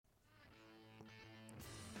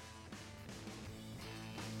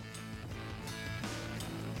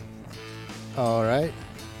All right.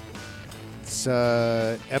 It's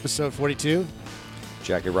episode 42.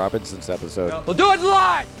 Jackie Robinson's episode. We'll do it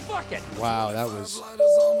live! Fuck it! Wow, that was...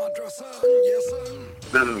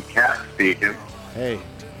 This is Cat speaking. Hey,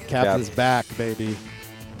 Captain's back, baby.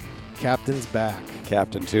 Captain's back.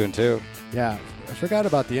 Captain 2 and 2. Yeah, I forgot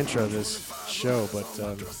about the intro of this show, but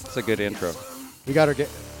It's a good intro. we got our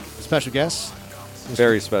special guest,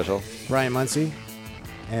 Very special. Brian Muncie.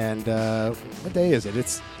 And what day is it?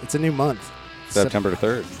 It's a new month. September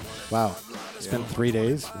 3rd. Wow. It's been 3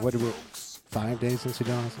 days. What did we... 5 days since we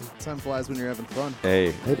done this? Time flies when you're having fun.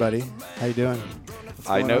 Hey, Hey, buddy. How you doing?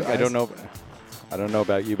 I know. on, I don't guys? know. I don't know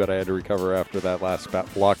about you, but I had to recover after that last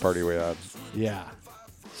block party we had. Yeah.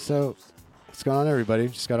 So, what's going on, everybody?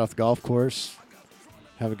 Just got off the golf course.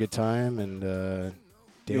 Have a good time. And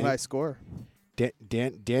New high score.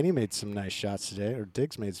 Danny made some nice shots today, or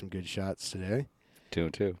Diggs made some good shots today. 2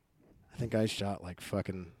 and 2. I think I shot like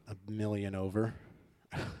fucking a million over.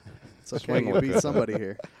 It's okay. Swing You with beat it. somebody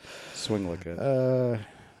here. Swing look good.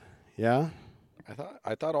 Yeah.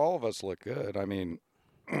 I thought all of us looked good. I mean,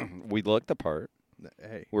 we looked the part.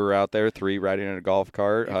 Hey. We were out there, 3 riding in a golf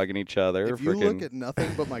cart, hugging each other. If you look at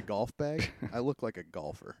nothing but my golf bag, I look like a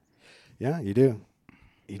golfer. Yeah, you do.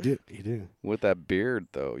 You do. With that beard,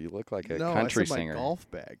 though, you look like a No, country I said singer. my golf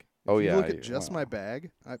bag. Oh, if yeah, you look at you- just wow. my bag,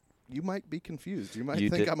 you might be confused. You might You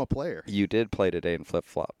think did- I'm a player. You did play today in flip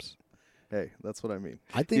flops. Hey, that's what I mean.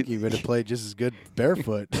 I think you would have played just as good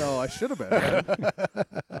barefoot. No, I should have been.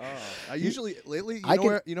 I usually lately.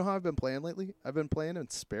 You know how I've been playing lately? I've been playing in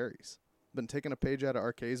Sperry's. Been taking a page out of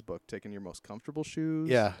RK's book, taking your most comfortable shoes.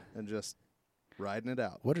 Yeah. And just riding it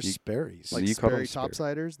out. What are Sperry's? Like You call them Sperry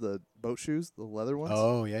topsiders, the boat shoes, the leather ones.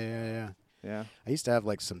 Oh, yeah. Yeah. I used to have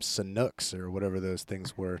like some Sanooks or whatever those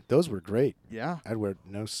things were. Those were great. Yeah. I'd wear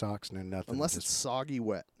no socks, no nothing. Unless just- it's soggy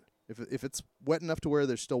wet. If it's wet enough to where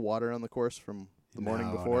there's still water on the course from the morning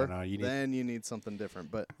No, before, no, you need- then you need something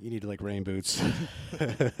different. But You need like rain boots.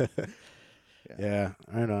 Yeah,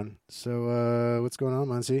 right on. So, what's going on,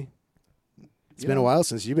 Muncie? It's been a while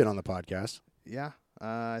since you've been on the podcast. yeah,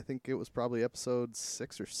 I think it was probably episode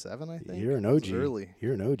 6 or 7. I think You're an It was OG. early.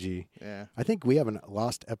 You're an OG. Yeah. I think we have a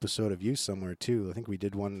lost episode of you somewhere, too. I think we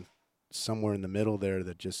did one somewhere in the middle there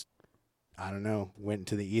that just, I don't know, went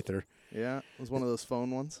into the ether. Yeah, it was one of those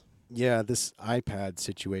phone ones. Yeah, this iPad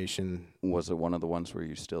situation. Was it one of the ones where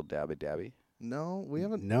you still dabby? No, we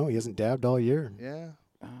haven't. No, he hasn't dabbed all year. Yeah,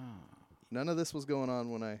 none of this was going on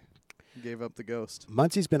when I gave up the ghost.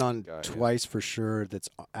 Muncie's been on Got ya. twice for sure. That's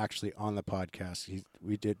actually on the podcast.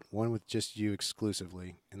 We did one with just you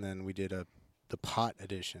exclusively, and then we did the pot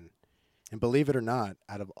edition. And believe it or not,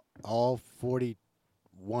 out of all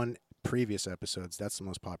 41 previous episodes, that's the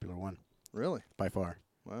most popular one Really? by far.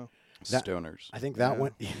 Wow. That- Stoners. I think that Yeah.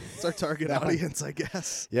 one. It's our target That one- audience, I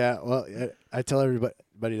guess. Yeah, well, I tell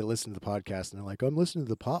everybody to listen to the podcast, and they're like, "I'm listening to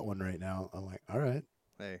the pot one right now." I'm like, "All right."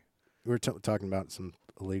 Hey. We were talking about some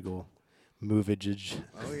illegal movage.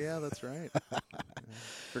 Oh yeah, that's right.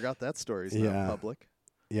 Forgot that story's Yeah. not public.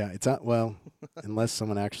 Yeah, it's not, well, unless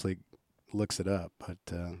someone actually looks it up, but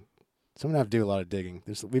someone have to do a lot of digging.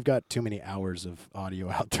 We've got too many hours of audio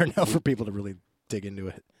out there now for people to really dig into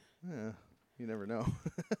it. Yeah, you never know.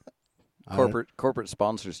 Corporate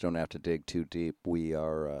sponsors don't have to dig too deep. We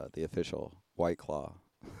are the official White Claw.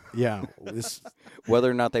 Yeah, this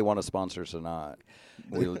Whether or not they want to sponsor us or not,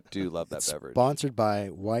 we do love that it's beverage. sponsored by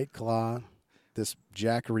White Claw. This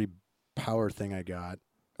Jackery Power thing I got,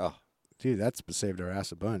 Oh, dude, that's saved our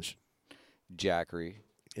ass a bunch. Jackery.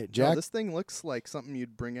 No, this thing looks like something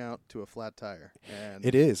you'd bring out to a flat tire, and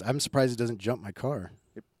It is. I'm surprised it doesn't jump my car.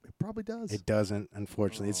 it probably does. It doesn't,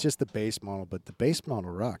 unfortunately. It's Oh. just the base model, but the base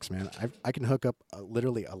model rocks, man. I can hook up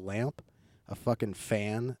literally a lamp, a fucking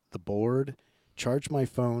fan, the board, charge my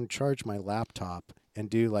phone, charge my laptop, and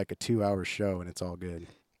do like a 2-hour show, and it's all good.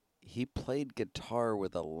 He played guitar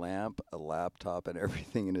with a lamp, a laptop, and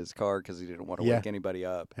everything in his car because he didn't want to Yeah. wake anybody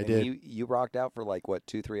up. I And did. You rocked out for like, what,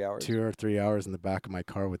 2-3 hours? 2 or 3 hours in the back of my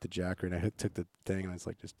car with the jacker, and I took the thing, and it's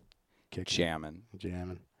like just kicking,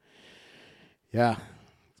 jamming. Yeah,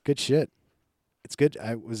 good shit. It's good.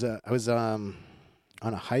 I was on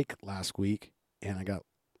a hike last week, and I got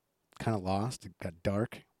kind of lost. It got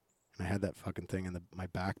dark, and I had that fucking thing in my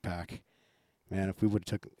backpack. Man, if we would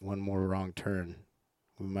have took one more wrong turn,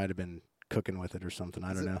 we might have been cooking with it or something.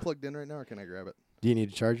 I Is don't it know. plugged in right now, or can I grab it? Do you need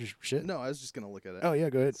to charge your shit? No, I was just gonna look at it. Oh yeah,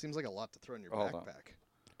 go It ahead. seems like a lot to throw in your Hold on. backpack.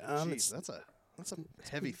 Jeez, It's that's a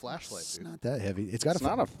heavy flashlight, It's dude. not that heavy. It's got It's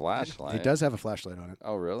not a flashlight. It does have a flashlight on it.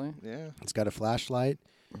 Oh, really? Yeah. It's got a flashlight,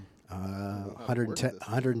 how to work 110, this,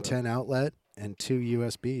 110 outlet, and 2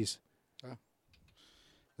 USBs.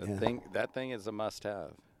 The Yeah. that thing is a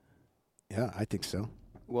must-have. Yeah, I think so.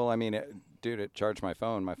 Well, I mean, dude, it charged my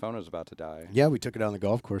phone. My phone was about to die. Yeah, we took it on the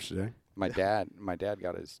golf course today. My dad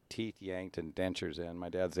got his teeth yanked and dentures in. My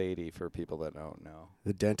dad's 80 for people that don't know.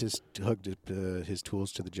 The dentist hooked his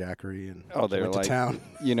tools to the Jackery and they went were to town.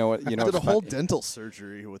 You know what? You know, did a whole dental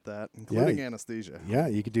surgery with that, including Yeah. anesthesia. Yeah,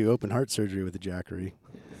 you could do open heart surgery with the Jackery.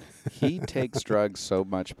 He takes drugs so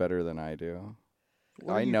much better than I do.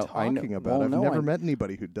 What are you talking about? Well, I've no, never met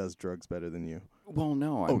anybody who does drugs better than you. Well,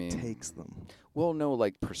 no, I mean, takes them. Well, no,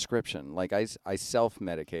 like prescription. Like I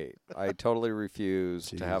self-medicate. I totally refuse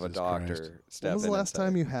to have a Jesus doctor Christ. step in. When was the and last say-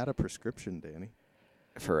 time you had a prescription, Danny?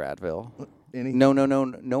 for Advil? Any?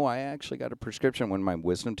 No. I actually got a prescription when my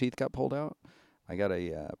wisdom teeth got pulled out. I got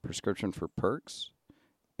a prescription for Perks,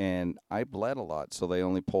 and I bled a lot, so they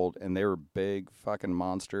only pulled, and they were big fucking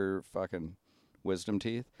monster fucking wisdom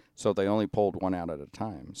teeth, so they only pulled one out at a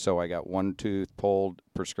time. So I got one tooth pulled,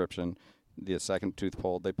 prescription. The second tooth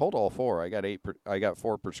pulled. They pulled all four. I got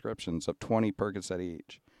 4 prescriptions of 20 Percocet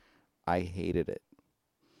each. I hated it.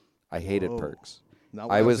 I hated Whoa. Perks. Not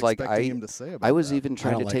what I was like, expecting him to say about I was that. even I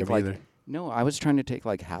trying don't to like take them like either. no, I was trying to take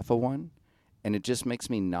like half of one, and it just makes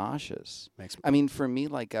me nauseous. I mean, for me,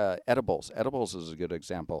 like edibles. Edibles is a good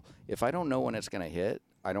example. If I don't know when it's gonna hit,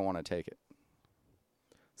 I don't want to take it.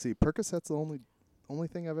 See, Percocet's the only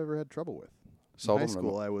thing I've ever had trouble with. Sold In high them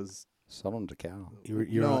school, I was Sold them to Cal. You were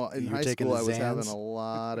in high taking school the I was having Xans? a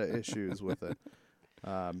lot of issues with it.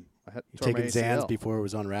 I had You tore my taking Xans ACL. before it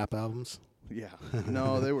was on rap albums? Yeah,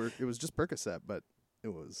 no, it was just Percocet, but it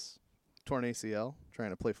was torn ACL trying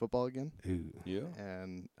to play football again, Ooh. Yeah.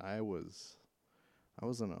 and I was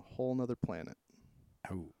on a whole nother planet.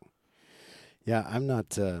 Oh. Yeah, I'm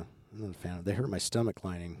not a fan of. They hurt my stomach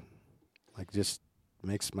lining. Like, just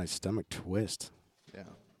makes my stomach twist. Yeah,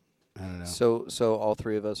 I don't know. So all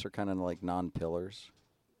three of us are kind of like non-pillars.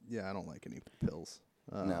 yeah, I don't like any pills.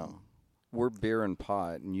 No, we're beer and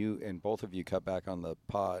pot, and both of you cut back on the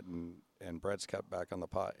pot, and Brett's cut back on the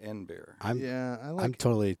pot and beer. I'm I'm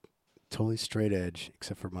totally straight edge,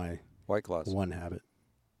 except for my White Claws. one habit.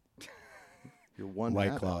 your one White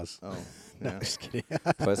habit. Claws. Oh, No, yeah. just kidding.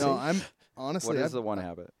 Pussy? No, I'm honestly. What is I've- the one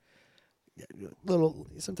habit?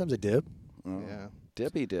 Sometimes I dip. Oh. Yeah,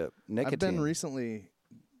 Dippy dip. Nicotine. I've been recently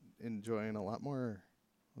enjoying a lot more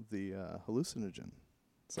of the hallucinogen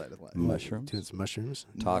side of life. Mushrooms? Doing some mushrooms.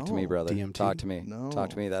 Talk to me, No. brother. DMT? Talk to me. No. Talk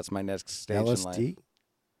to me. That's my next station LSD?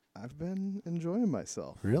 I've been enjoying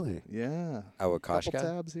myself. Really? Yeah, Oh, couple Awakashka?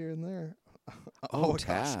 tabs here and there. Oh,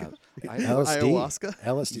 Awakashka. tab. LSD? Ayahuasca.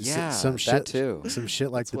 LSD. Yeah, some that shit too. Some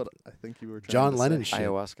shit like That's what I think you were trying John to Lennon say. shit.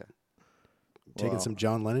 Ayahuasca. Taking Well, some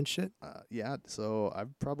John Lennon shit. Yeah, so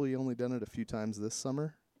I've probably only done it a few times this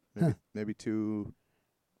summer, Huh. maybe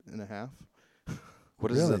 2.5.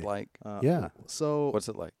 What is it Really? like? Yeah. So What's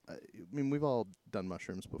it like? I mean, we've all done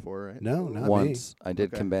mushrooms before, right? No, not Once I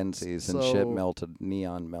did Okay. Combenses and shit So- melted,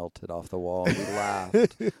 neon melted off the wall. We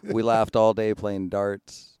laughed. We laughed all day playing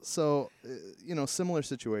darts. So, similar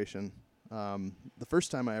situation. The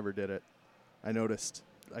first time I ever did it, I noticed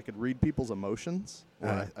I could read people's emotions. Or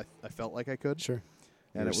Uh-huh. I felt like I could. Sure.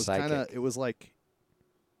 And You're it was psychic.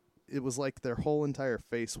 it was like their whole entire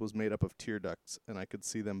face was made up of tear ducts, and I could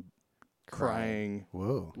see them crying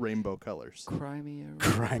Whoa. rainbow colors. Cry me a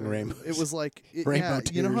Crying river. rainbow. It was like Rainbow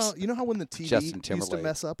you know how tears. when the TV Justin used to Timberlake.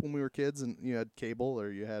 mess up when we were kids, and you had cable or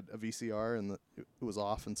you had a VCR and it was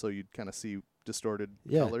off, and so you'd kind of see distorted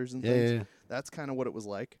Yeah. colors and Yeah, things. yeah, yeah. That's kind of what it was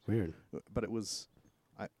like. Weird. But it was,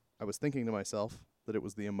 I was thinking to myself that it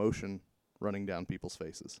was the emotion running down people's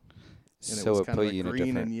faces, and it So was it kind put of you in a green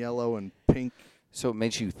different. and yellow and pink. So it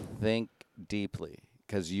makes you think deeply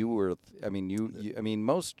because you were. I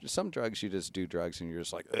mean, some drugs you just do drugs and you're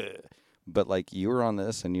just like, ugh. But like you were on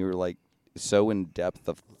this and you were like so in depth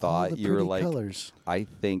of All thought. the You were pretty like, colors. I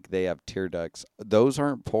think they have tear ducts. Those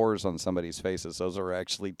aren't pores on somebody's faces. Those are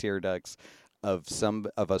actually tear ducts of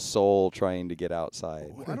a soul trying to get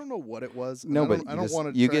outside. I don't know what it was. No, and but I you don't just-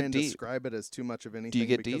 want to you try get and deep. describe it as too much of anything.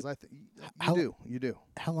 get because deep? How- You do.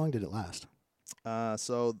 How long did it last?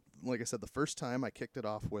 So, like I said, the first time I kicked it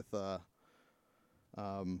off with,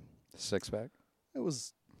 6-pack. it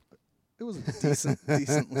was a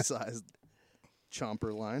decently sized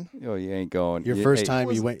chomper line. Oh, you ain't going. Your you- first hey,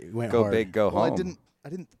 time you went Go hard. big, go Well, home. I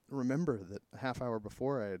didn't remember that a half hour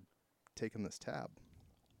before I had taken this tab.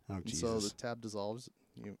 Oh, And Jesus. so the tab dissolves,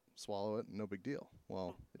 you swallow it, no big deal.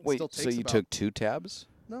 Well, it Wait, still takes so you about- took 2 tabs?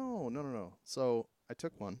 No. So I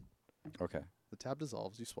took one. Okay. The tab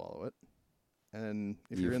dissolves, you swallow it, and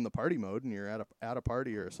if You've- you're in the party mode and you're at a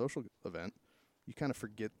party or a social event, you kind of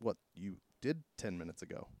forget what you did 10 minutes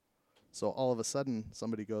ago. So all of a sudden,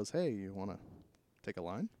 somebody goes, "Hey, you want to take a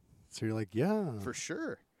line?" So you're like, yeah. For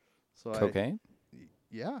sure. So Cocaine?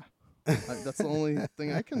 Yeah. That's the only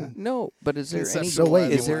thing I can. No, but is there any, So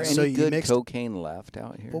wait, is there so any you good mixed- cocaine left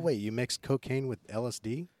out here? Well, wait, you mixed cocaine with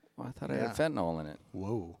LSD? Well, I thought it had fentanyl in it.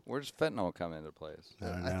 Whoa. Where does fentanyl come into place? I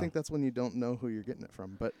don't I know. think that's when you don't know who you're getting it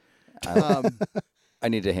from. But I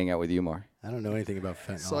need to hang out with you more. I don't know anything about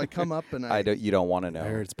fentanyl. so I come up and You don't want to know. I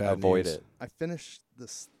heard it's bad Avoid news. it. I finish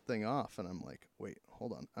this thing off, and I'm like, wait,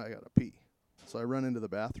 hold on, I gotta pee. So I run into the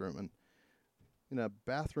bathroom, and in a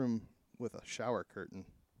bathroom with a shower curtain,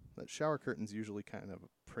 that shower curtain's usually kind of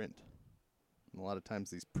a print. And a lot of times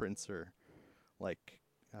these prints are like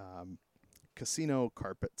casino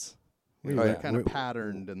carpets. Wait, They're yeah. kind of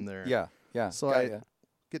patterned in there. Yeah. So I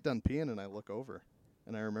get done peeing, and I look over.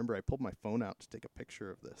 And I remember I pulled my phone out to take a picture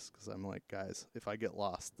of this because I'm like, guys, if I get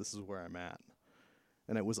lost, this is where I'm at.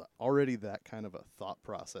 And it was already that kind of a thought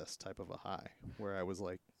process type of a high where I was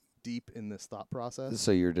like deep in this thought process.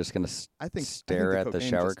 So you're just going to I think stare at the cocaine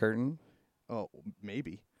shower just- curtain? Oh,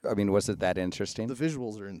 maybe. I mean, was it that interesting? The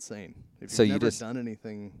visuals are insane. If So you've you never just- done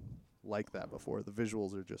anything like that before, the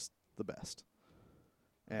visuals are just the best.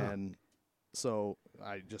 And so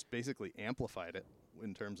I just basically amplified it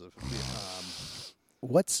in terms of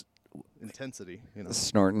What's intensity,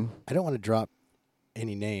 Snorting. I don't want to drop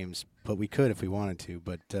any names, but we could if we wanted to.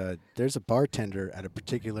 But there's a bartender at a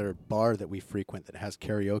particular bar that we frequent that has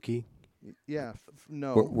karaoke. Yeah,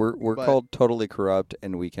 no. We're but called Totally Corrupt,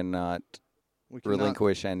 and we cannot we cannot-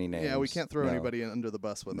 relinquish any names. Yeah, we can't throw No. anybody under the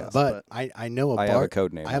bus with us. But I know I have a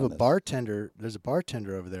code name I have on a this. bartender. There's a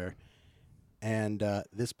bartender over there, and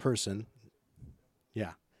this person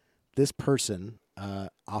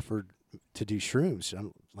offered to do shrooms.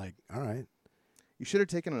 I'm like, all right. you should have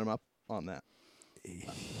taken him up on that.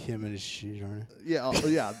 Him and his shoes on.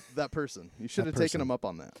 Yeah, that person. You should have taken person. him up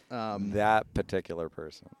on that. That particular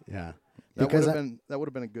person. Yeah. That would Because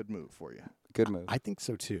have been a good move for you. Good move. I think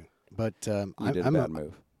so too. But you did I'm a bad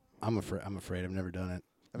move. I'm afraid. I've never done it.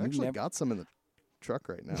 I've You actually never- got some in the truck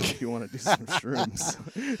right now. If you want to do some shrooms.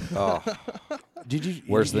 Oh, Did you?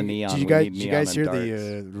 Where's did the you- neon? Did you We guys? need Did you guys hear neon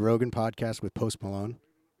and the Rogan podcast with Post Malone?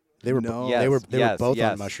 They were No. they were Yes, both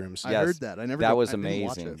yes. on mushrooms. I Yes. heard that. I never. That did- was I didn't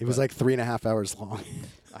watch amazing. It was like 3.5 hours long.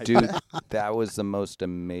 dude, that was the most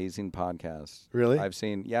amazing podcast Really? I've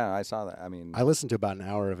seen. Yeah, I saw that. I mean, I listened to about an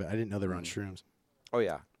hour of it. I didn't know they were on shrooms. oh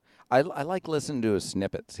yeah. I like listening to his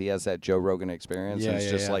snippets. He has that Joe Rogan experience. Yeah, and it's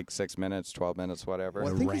yeah, just yeah. like 6 minutes, 12 minutes, whatever.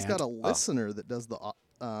 Well, I a think he's got a rant. listener that does the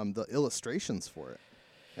illustrations for it,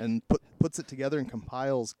 and puts it together and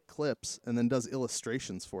compiles clips, and then does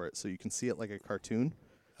illustrations for it, so you can see it like a cartoon.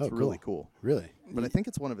 Oh, It's really cool. Really? But I think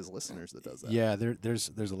it's one of his listeners that does that. Yeah. There's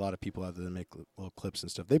a lot of people out there that make little clips and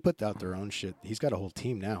stuff. They put out their own shit. He's got a whole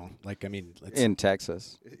team now. Like I mean, In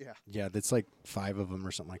Texas. Yeah. that's like 5 of them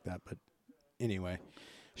or something like that. But anyway,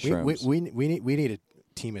 Shrooms. we need a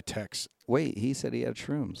team of techs. Wait, he said he had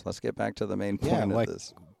shrooms. Let's get back to the main point Yeah, of like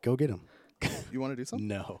this. go get them. You want to do something?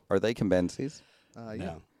 No, Are they convencies? Yeah.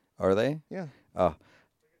 no. Are they? Yeah. Oh.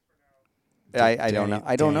 I don't know.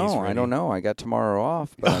 I don't Danny's know. I ready. don't know. I got tomorrow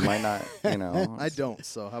off, but I might not, you know. I don't.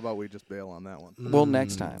 So how about we just bail on that one? Well,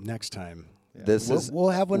 next time. Next time. Yeah. This We'll, is we'll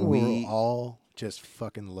have one where we- we're all just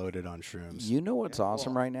fucking loaded on shrooms. You know what's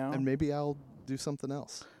awesome right now? And maybe I'll do something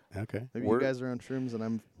else. Okay. Maybe We're- you guys are on shrooms and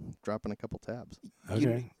I'm dropping a couple tabs.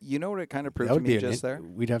 Okay. You know what it kind of proved That to would be me just there?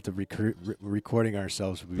 We'd have to recording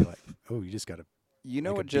ourselves. We'd be like, oh, you just got to You know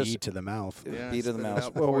make what a just bee to the mouth Yeah, beat of the spit it mouse.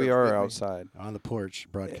 out Well, before we it are bit me. outside. on the porch,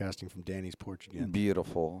 broadcasting from Danny's porch again.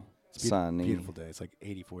 Beautiful, It's a sunny beautiful day. It's like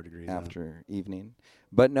 84 degrees out. after evening.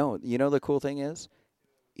 But no, you know the cool thing is,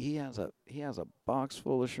 he has a box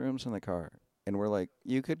full of shrooms in the car, and we're like,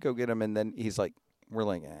 you could go get them, and then he's like, we're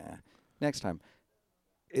like, next time.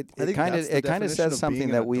 I It think kind that's of the it kind of definition says of something being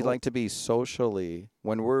an that we adult. like to be socially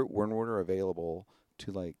when we're available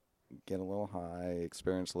to like get a little high,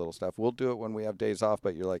 experience a little stuff. We'll do it when we have days off,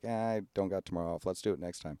 but you're like, I don't got tomorrow off. Let's do it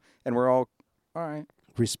next time. And we're all right.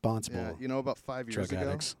 Responsible Yeah, you know, about 5 years drug ago,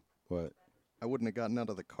 addicts. What? I wouldn't have gotten out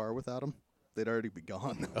of the car without them. They'd already be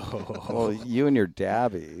gone. Well, you and your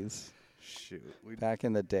dabbies. Shoot. Back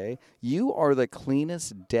in the day, you are the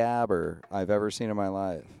cleanest dabber I've ever seen in my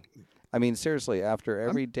life. I mean, seriously, after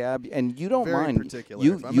every dab, and you don't very mind. particular.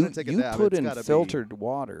 You If I'm you, gonna take a you dab, put it's in gotta be- filtered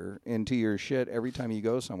water into your shit every time you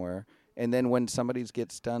go somewhere, and then when somebody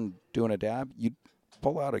gets done doing a dab, you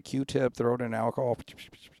pull out a Q-tip, throw it in alcohol.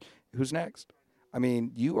 Who's next? I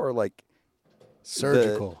mean, you are like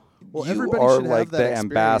Surgical. Well, you everybody are should like have that the experience. I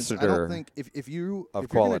ambassador. don't think if you're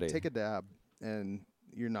quality. going to take a dab and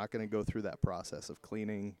you're not going to go through that process of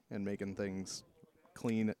cleaning and making things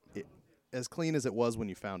clean, as clean as it was when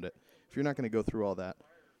you found it. If you're not going to go through all that,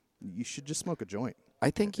 you should just smoke a joint. I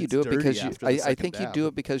think you It's do it dirty because you. after the I second think you dab. do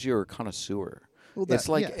it because you're a connoisseur. Well, It's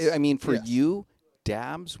like yes, I mean, for yes. you,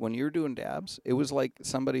 dabs. When you're doing dabs, it was like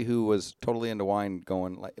somebody who was totally into wine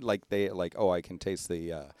going like they like, oh, I can taste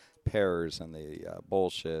the pears and the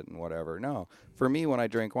bullshit and whatever. No, for me, when I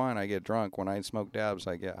drink wine, I get drunk. When I smoke dabs,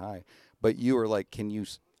 I get high. But you were like, can you?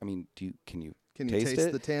 I mean, can you? Can you taste taste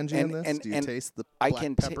it? the tangy And- in this? and- Do you and taste the I black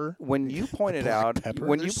can pepper? when you pointed black out pepper?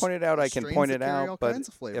 when you There's pointed out I can strains point that it carry out, all but kinds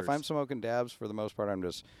of if I'm flavors. smoking dabs, for the most part, I'm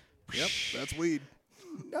just Yep, that's weed.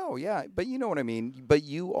 no, yeah, but you know what I mean. But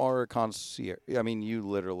you are a concierge. I mean, you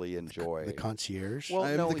literally enjoy The concierge. Well,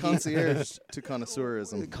 I'm no, the he- concierge to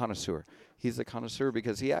connoisseurism. connoisseur. He's a connoisseur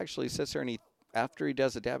because he actually sits there and after he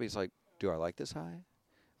does a dab, he's like, "Do I like this high?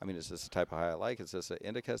 I mean, is this the type of high I like? Is this an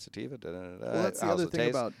indica sativa? Well, that's the How's other it thing taste?"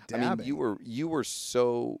 about I mean, dabbing. you were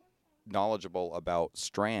so knowledgeable about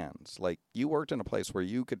strands. Like you worked in a place where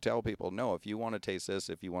you could tell people, no, if you want to taste this,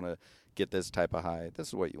 if you want to get this type of high, this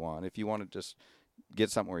is what you want. If you want to just get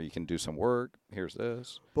something where you can do some work, here's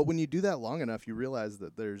this. But when you do that long enough, you realize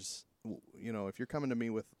that there's, if you're coming to me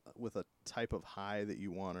with a type of high that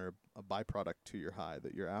you want or a byproduct to your high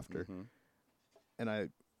that you're after, Mhm. and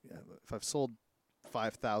if I've sold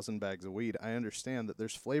 5,000 bags of weed, I understand that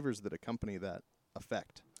there's flavors that accompany that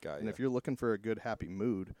effect. Got And ya. if you're looking for a good, happy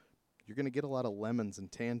mood, you're going to get a lot of lemons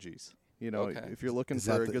and tangies. Okay. If you're looking Is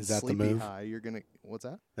for that a the- good is that the sleepy move? high, you're going to, what's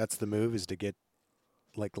that? That's the move, is to get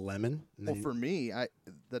like lemon. And Well, then for me,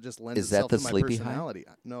 that just lends Is that itself the to my sleepy high? personality.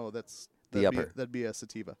 No, The that'd be, upper. that'd be a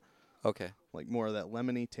sativa. Okay. Like more of that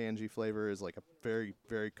lemony, tangy flavor is like a very,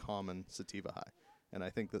 very common sativa high. And I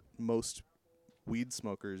think that most weed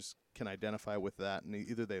smokers can identify with that, and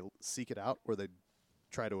either they seek it out or they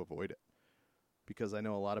try to avoid it. Because I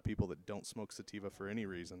know a lot of people that don't smoke sativa for any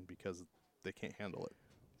reason because they can't handle it.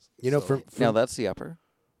 You know, So- for Now that's the upper.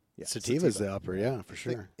 Yeah, sativa's the upper, yeah, for The-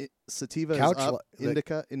 sure. sativa Couch is up, li-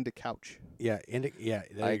 indica into couch. Yeah, yeah.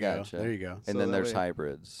 There I you go. gotcha. There you go. And So then that there's way-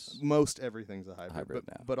 hybrids. Most everything's a hybrid, Hybrid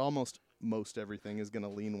now. but almost most everything is going to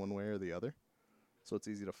lean one way or the other. So it's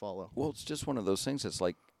easy to follow. Well, it's just one of those things. It's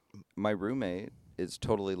like my roommate is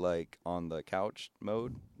totally like on the couch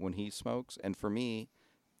mode when he smokes, and for me,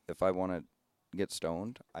 if I want to get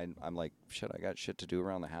stoned, I'm like, shit, I got shit to do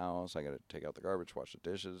around the house. I got to take out the garbage, wash the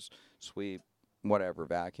dishes, sweep, whatever,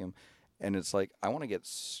 vacuum. And it's like, I want to get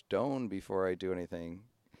stoned before I do anything,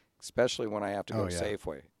 especially when I have to go Oh, to yeah.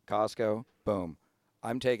 Safeway. Costco, boom.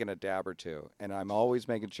 I'm taking a dab or two, and I'm always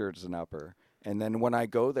making sure it's an upper. And then when I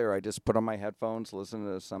go there, I just put on my headphones, listen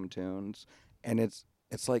to some tunes, and it's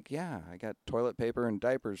like, yeah, I got toilet paper and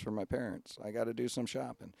diapers for my parents. I got to do some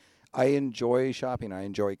shopping. I enjoy shopping. I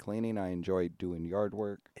enjoy cleaning. I enjoy doing yard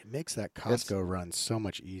work. It makes that Costco run so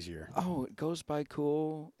much easier. Oh, it goes by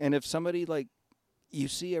cool. And if somebody like, you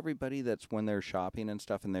see everybody that's when they're shopping and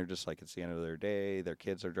stuff, and they're just like, it's the end of their day, their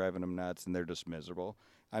kids are driving them nuts, and they're just miserable.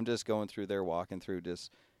 I'm just going through there, walking through, just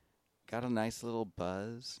got a nice little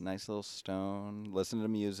buzz, nice little stone, listen to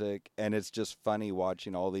music, and it's just funny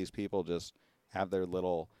watching all these people just have their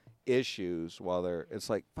little issues while it's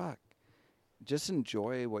like, fuck. Just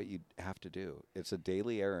enjoy what you have to do. It's a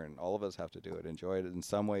daily errand. All of us have to do it. Enjoy it in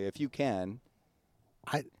some way if you can.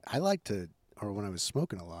 I like to, or when I was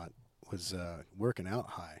smoking a lot, was working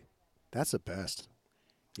out high. That's the best.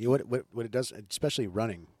 You know what it does, especially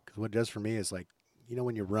running, because what it does for me is like,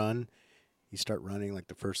 when you run, you start running, like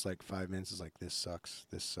the first like 5 minutes is like, this sucks,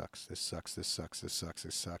 this sucks, this sucks, this sucks, this sucks,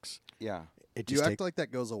 this sucks. Yeah. It You just act like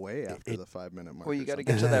that goes away after the 5-minute mark. Well, you got to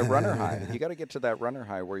get to that runner high. You got to get to that runner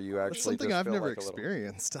high where you That's actually something just I've feel never like a little-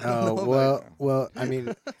 experienced. I don't know about well, I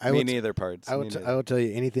mean, I Me would, neither, parts. I Me would, neither. I will tell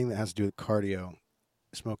you, anything that has to do with cardio,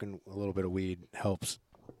 smoking a little bit of weed helps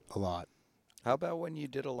a lot. How about when you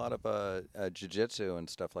did a lot of jiu-jitsu and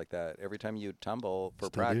stuff like that? Every time you tumble for Still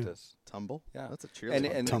do. practice. Tumble? Yeah. That's a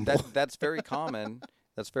cheerleader. And Tumble. that's very common.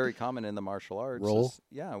 That's very common in the martial arts. Roll?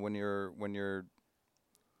 Yeah, when you're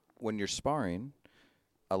sparring,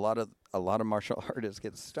 a lot of martial artists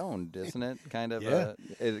get stoned, isn't it? Kind of Yeah.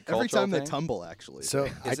 a Every cultural time they thing? tumble, actually. So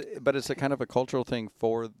But it's a kind of a cultural thing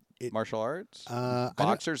for It- martial arts. I don't-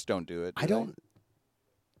 Boxers don't do it. I don't.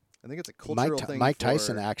 I think it's a cultural thing. Mike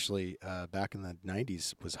Tyson for- actually, back in the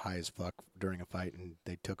 '90s, was high as fuck during a fight, and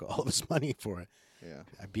they took all of his money for it. Yeah.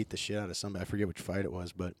 I beat the shit out of somebody. I forget which fight it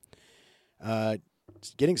was, but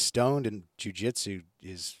getting stoned in jiu-jitsu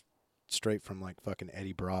is straight from like fucking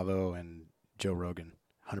Eddie Bravo and Joe Rogan,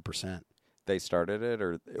 100%. They started it,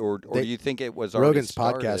 or They- do you think it was already Rogan's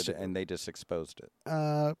started podcast- and they just exposed it?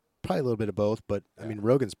 Probably a little bit of both, but I Yeah. mean,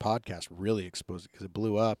 Rogan's podcast really exposed it because it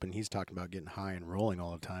blew up, and he's talking about getting high and rolling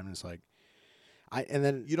all the time. And it's like, and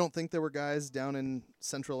then You don't think there were guys down in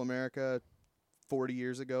Central America 40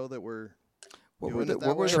 years ago that were What doing were it the, that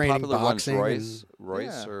what were way. the Training popular ones? boxing Royce, and-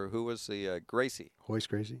 Royce, Yeah. or who was the Gracie? Hoist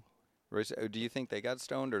Gracie. Royce. Do you think they got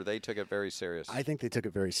stoned or they took it very serious? I think they took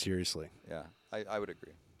it very seriously Yeah, I would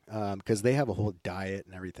agree. because they have a whole diet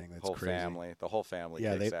and everything that's Whole crazy. family, the whole family.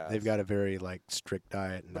 Yeah, kicks ass. they've got a very like strict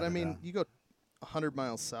diet. And But I mean, you go 100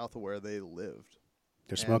 miles south of where they lived.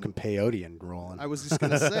 they're smoking peyote and rolling. I was just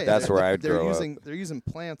gonna say That's where I'd they're grow up. using They're using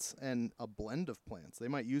plants and a blend of plants. They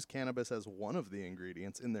might use cannabis as one of the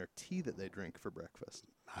ingredients in their tea that they drink for breakfast.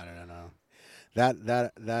 I don't know.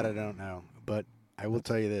 That I don't know. But I will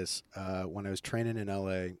tell you this: when I was training in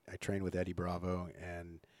LA, I trained with Eddie Bravo,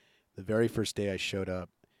 and the very first day I showed up,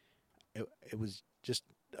 it was just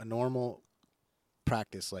a normal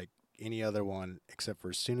practice like any other one, except for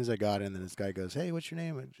as soon as I got in, then this guy goes, "Hey, what's your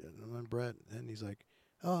name?" I'm Brett, and he's like,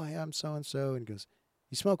 "Oh, yeah, I'm so and so," and he goes,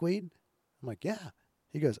 "You smoke weed?" I'm like, "Yeah."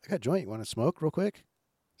 He goes, "I got a joint. You want to smoke real quick?"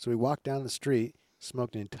 So we walked down the street,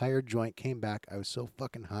 smoked an entire joint, came back. I was so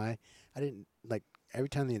fucking high. I didn't like every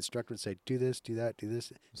time the instructor would say, "Do this, do that, do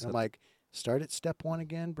this." And I'm like, "Start at step one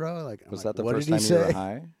again, bro." Like, Was I'm that like, the what first did he time you were say?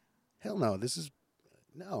 high? Hell no. This is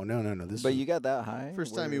no. This. But is, you got that high?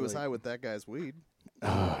 First Where time he you're was like- high with that guy's weed.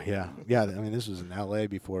 Oh yeah, yeah. I mean, this was in L.A.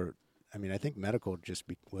 before. I mean, I think medical just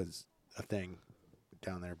was a thing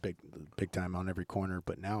down there, big time on every corner.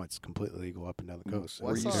 But now it's completely legal up and down the coast.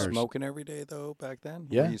 Well, Were I you saw- smoking every day though back then?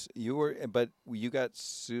 Yeah. Were you were, but you got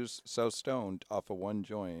so stoned off of one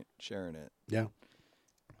joint, sharing it. Yeah.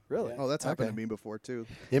 Really? Oh, that's happened Okay. to me before too.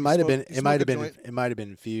 It might have smoke- been. you It might smoke have a been. joint- It might have been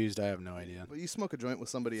infused. I have no idea. But you smoke a joint with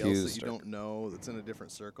somebody else that Fused you or- don't know that's in a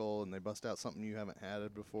different circle, and they bust out something you haven't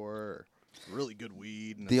had before, or really good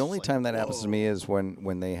weed. And The it's only just time like, that happens to whoa. me is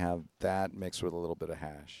when they have that mixed with a little bit of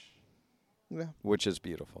hash, Yeah, which is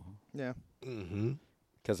beautiful yeah. Mm-hmm.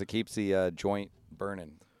 because it keeps the joint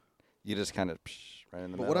burning. You just kind of right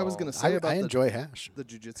in the But middle. what I was gonna say about I the enjoy hash. the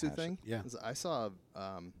jujitsu Hash. thing, Yeah. is I saw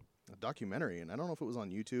a documentary, and I don't know if it was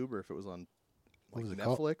on YouTube or if it was on What was it Netflix.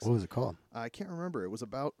 called? What was it called? I can't remember. It was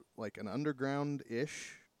about like an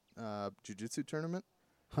underground-ish jujitsu tournament,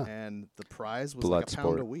 Huh. and the prize was Blood like a pound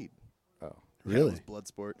sport. of weed. Oh, Yeah, it Really? was blood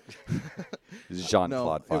sport. Jean no,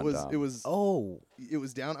 Claude it Van was Damme. it was Oh, it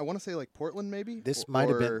was down. I want to say like Portland, maybe. This or- might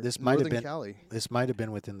have been- or this might have Northern been- Cali. this might have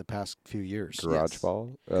been within the past few years. Garage yes.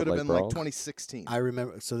 Ball. Could have like been Brawl? like 2016. I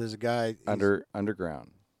remember. So there's a guy. he's-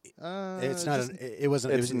 Underground. It's not. just- It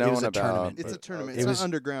wasn't. It's it was known a about- tournament. it's a but tournament. it It's was- not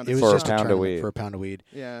underground. It it's was For a just not- pound of tournament weed. For a pound of weed.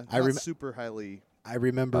 Yeah, I not rem- super highly. I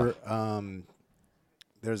remember.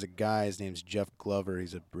 There's a guy. His name's Jeff Glover.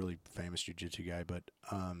 He's a really famous jiu-jitsu guy. But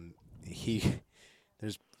he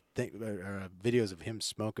there's videos of him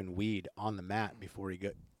smoking weed on the mat before he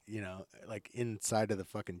got. Like inside of the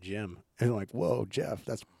fucking gym. And I'm like, whoa, Jeff,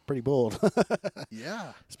 that's pretty bold.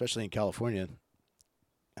 Yeah. Especially in California.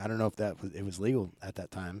 I don't know if it was legal at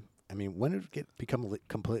that time. I mean, when did it become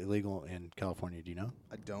completely legal in California? Do you know?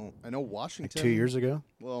 I don't. I know Like Washington. 2 years ago?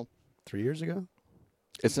 Well, 3 years ago?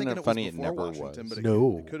 Isn't thinking it funny? was It before never Washington, was. But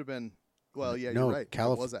No. it could have been. Well, yeah, No, you're right.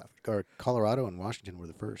 It was after. Or Colorado and Washington were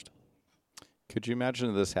the first. Could you imagine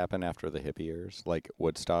if this happened after the hippie years, like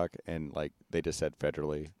Woodstock, and like they just said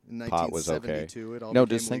federally In pot was okay? 1972, it all No,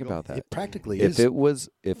 became just think legal. about that. It practically If is. it was,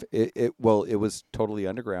 if it was totally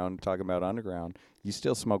underground. Talking about underground, you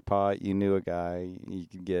still smoke pot. You knew a guy. You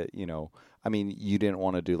could get, I mean, you didn't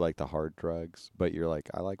want to do like the hard drugs, but you're like,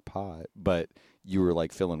 I like pot. But you were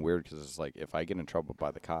like feeling weird because it's like, if I get in trouble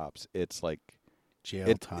by the cops, it's like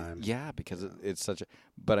jail time. Yeah, because it's such a.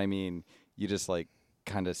 But I mean, you just like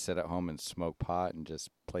kind of sit at home and smoke pot and just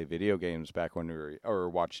play video games back when we were, or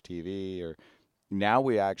watch TV, or now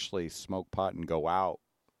we actually smoke pot and go out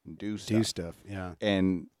and do stuff. Yeah.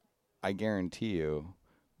 And I guarantee you,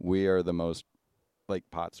 we are the most, like,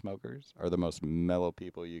 pot smokers are the most mellow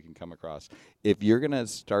people you can come across. If you're gonna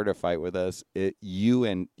start a fight with us,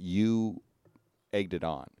 you egged it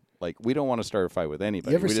on. Like, we don't want to start a fight with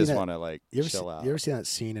anybody. ever We seen just that- want to like You ever, chill out. you ever see that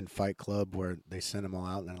scene in Fight Club where they send them all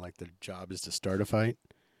out and they're like, their job is to start a fight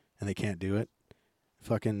and they can't do it?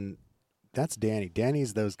 Fucking, that's Danny.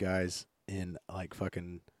 Danny's those guys in like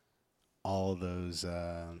fucking all those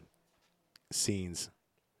scenes.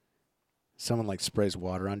 Someone like sprays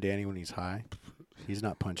water on Danny when he's high. He's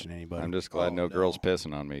not punching anybody. I'm just glad Oh, no girls no.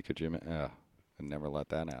 pissing on me. Could you? I'd never let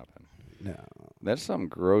that happen. No. That's some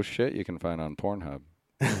gross shit you can find on Pornhub.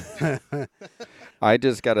 I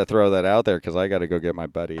just got to throw that out there because I got to go get my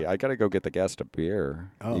buddy. I got to go get the guest a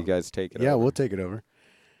beer. Oh. You guys take it Yeah, over. we'll take it over.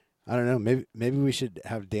 I don't know. Maybe we should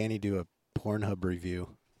have Danny do a Pornhub review.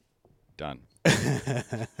 Done.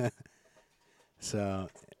 So,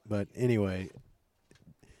 but anyway,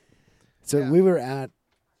 so Yeah. we were at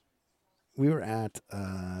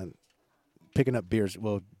picking up beers.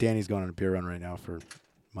 Well, Danny's going on a beer run right now for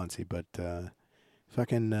Muncie, but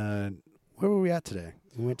where were we at today?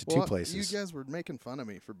 We went to two places. You guys were making fun of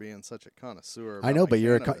me for being such a connoisseur. I know, but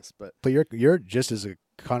you're just as a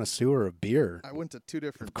connoisseur of beer. I went to 2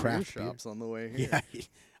 different beer shops on the way here. Yeah,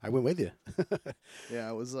 I went with you. Yeah,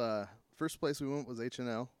 it was first place we went was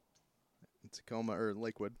H&L in Tacoma or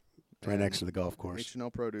Lakewood, right next to the golf course.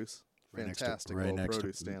 H&L Produce, fantastic little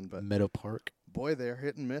produce stand. But Meadow Park. Boy, they're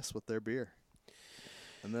hit and miss with their beer.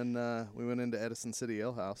 And then we went into Edison City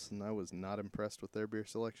Ale House, and I was not impressed with their beer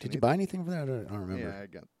selection. Did you buy anything from that? I don't remember.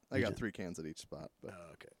 Yeah, I got 3 cans at each spot. But,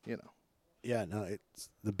 okay. You know. Yeah, no, it's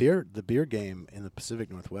the beer game in the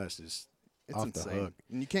Pacific Northwest is off insane. The hook.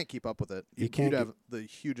 And you can't keep up with it. You'd have the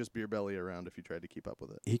hugest beer belly around if you tried to keep up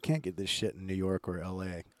with it. You can't get this shit in New York or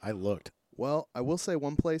L.A. I looked. Well, I will say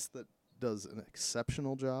one place that does an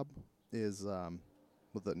exceptional job is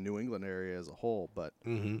with the New England area as a whole, but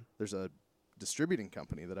there's a distributing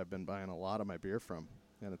company that I've been buying a lot of my beer from,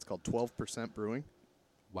 and it's called 12% Brewing.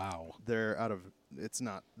 Wow. They're out of it's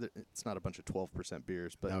not a bunch of 12%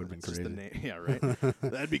 beers, but that would have been crazy. Just the name. Yeah, right.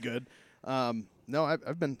 That'd be good. No,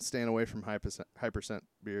 I've been staying away from high percent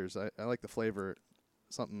beers. I like the flavor,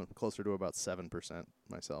 something closer to about 7%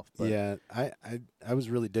 myself. But yeah, I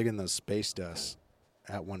was really digging those Space Dust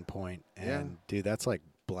at one point, and dude, that's like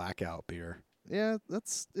blackout beer. Yeah,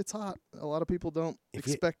 it's hot. A lot of people don't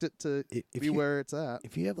expect it to be where it's at.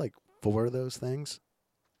 If you have like 4 of those things,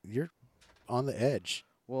 you're on the edge.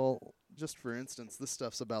 Well, just for instance, this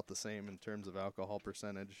stuff's about the same in terms of alcohol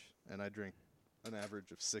percentage, and I drink an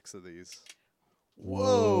average of 6 of these.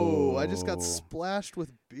 Whoa! I just got splashed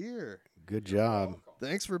with beer. Good job.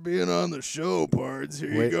 Thanks for being on the show, Pards.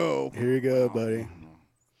 Here you go. Here you go, buddy.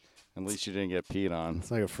 At least you didn't get peed on.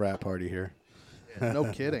 It's like a frat party here. Yeah,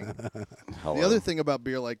 no kidding. The other thing about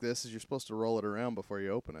beer like this is you're supposed to roll it around before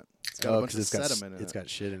you open it. It's got a bunch of sediment in it. It's got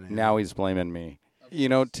shit in it. Now he's blaming me. You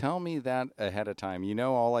know, tell me that ahead of time. You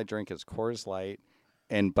know, all I drink is Coors Light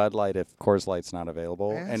and Bud Light if Coors Light's not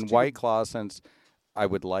available, and White Claw since I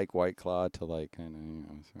would like White Claw to like kind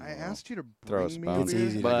of. I asked you to throw bring a me bone. beer,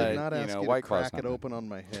 easy but to I do. did not ask you White to Claw's crack it open on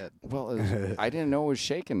my head. Well, I didn't know it was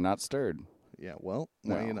shaken, not stirred. Yeah, well,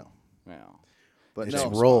 now you know. Well, but it's no,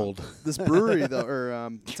 rolled. This brewery though,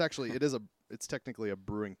 or it's technically a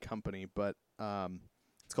brewing company, but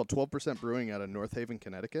it's called 12% Brewing out of North Haven,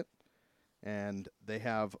 Connecticut, and they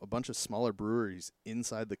have a bunch of smaller breweries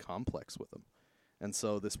inside the complex with them, and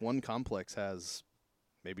so this one complex has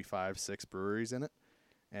maybe 5-6 breweries in it,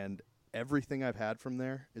 and everything I've had from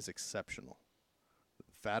there is exceptional.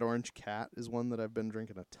 Fat Orange Cat is one that I've been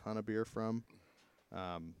drinking a ton of beer from.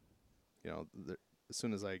 As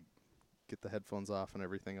soon as I get the headphones off and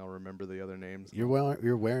everything, I'll remember the other names. You're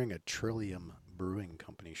wearing a Trillium Brewing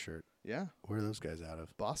Company shirt. Yeah. Where are those guys out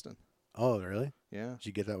of? Boston. Oh, really? Yeah. Did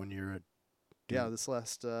you get that when you were at... Yeah, this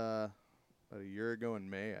last about a year ago in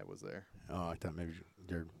May I was there. Oh, I thought maybe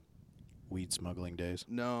they're weed smuggling days.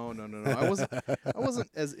 No. I wasn't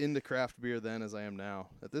as into craft beer then as I am now.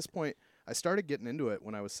 At this point, I started getting into it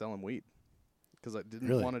when I was selling weed because I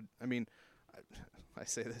didn't want to. I mean, I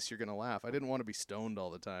say this, you're gonna laugh. I didn't want to be stoned all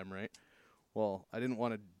the time, right? Well, I didn't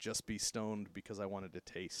want to just be stoned because I wanted to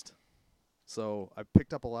taste. So I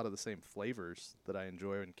picked up a lot of the same flavors that I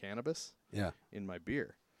enjoy in cannabis. Yeah. In my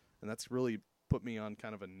beer, and that's really put me on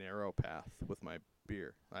kind of a narrow path with my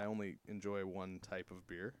beer. I only enjoy one type of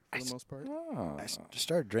beer for the most part. I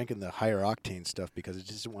started drinking the higher octane stuff because I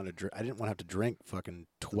just didn't want to. I didn't want to have to drink fucking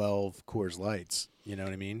 12 Coors Lights. You know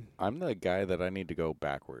what I mean? I'm the guy that I need to go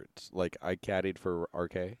backwards. Like I caddied for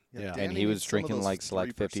RK, Yeah. and he was drinking like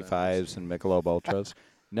Select 55s and Michelob Ultras.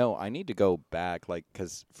 No, I need to go back, like,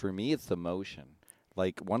 because for me it's the motion.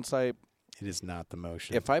 Like once It is not the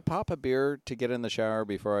motion. if I pop a beer to get in the shower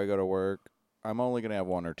before I go to work, I'm only gonna have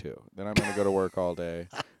 1 or 2. Then I'm gonna go to work all day.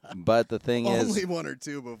 But the thing is, only 1 or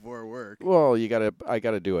 2 before work. well, I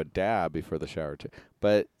gotta do a dab before the shower too.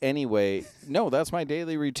 But anyway, no, that's my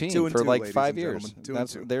daily routine 2 and for 2, like ladies 5 and years. gentlemen. 2 and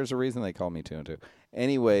 2. There's a reason they call me 2 and 2.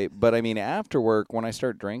 Anyway, but I mean, after work when I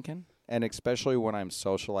start drinking, and especially when I'm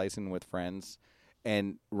socializing with friends.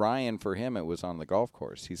 And Ryan, for him, it was on the golf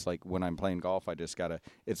course. He's like, when I'm playing golf, I just gotta.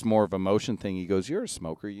 It's more of a motion thing. He goes, "You're a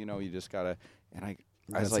smoker, you know. You just gotta." And I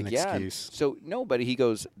was like, "Yeah." So no, but he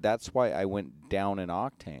goes, "That's why I went down in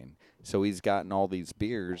octane." So he's gotten all these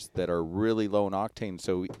beers that are really low in octane.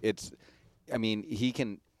 So it's, I mean,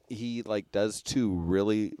 he like does 2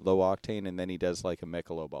 really low octane, and then he does like a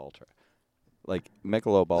Michelob Ultra. Like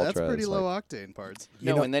Michelob Ultra. That's pretty is low like, octane parts.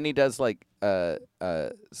 No, and then he does like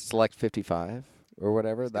Select 55. or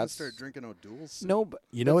whatever. He's gonna That's start drinking O'Doul's. no, but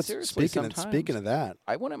You know but what's seriously, speaking of that?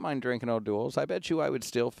 I wouldn't mind drinking O'Doul's. I bet you I would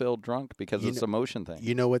still feel drunk because it's a motion thing.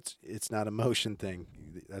 You know what's? It's not a motion thing.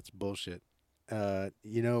 That's bullshit.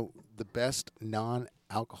 You know the best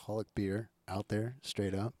non-alcoholic beer out there,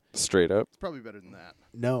 straight up. Straight up. It's probably better than that.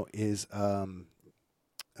 No, is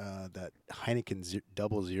that Heineken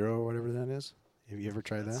Double Zero or whatever that is. Have you ever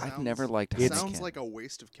tried that? I've never liked It Heineken. sounds like a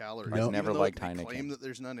waste of calories. No. I've never Even though liked they Heineken. claim that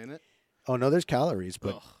there's none in it. Oh no, there's calories,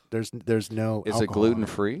 but Ugh. there's no. Is alcohol it gluten in it.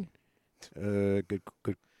 free? Good.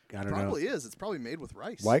 I don't Probably know. is. It's probably made with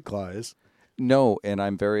rice. White Claw is. No, and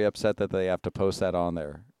I'm very upset that they have to post that on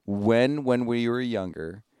there. When we were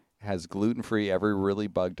younger, has gluten free ever really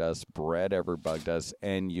bugged us? Bread ever bugged us?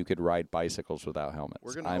 And you could ride bicycles without helmets.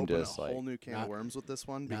 We're gonna I'm open just a like whole new can of worms with this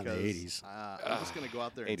one not in because the 80s. I'm just gonna go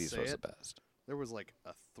out there and 80s say was it. the best. There was like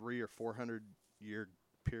a 300 or 400 year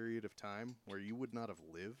period of time where you would not have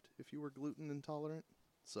lived if you were gluten intolerant.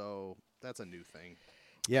 So that's a new thing.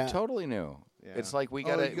 Yeah. Totally new. Yeah. It's like we you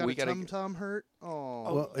gotta got a tum hurt. Oh,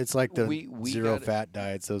 Well, it's like the we zero gotta- fat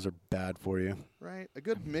diets. Those are bad for you. right. A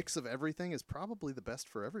good mix of everything is probably the best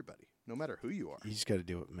for everybody, no matter who you are. You just got to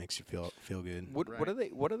do what makes you feel good. What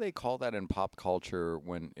Right. do they call that in pop culture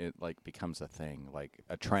when it like becomes a thing, like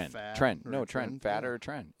a trend? Fad Trend. or No, a trend. trend, Fad yeah. or a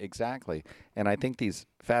trend. Exactly. And I think these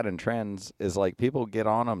fad and trends is like people get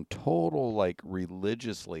on them total like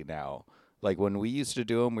religiously now. Like when we used to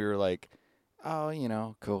do them, we were like, oh, you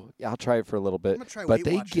know, cool. Yeah, I'll try it for a little bit. gonna try But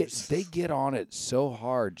Weight Watchers. they get on it so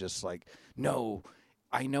hard, just like, no,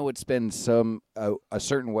 I know it's been a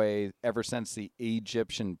certain way ever since the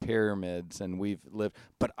Egyptian pyramids, and we've lived.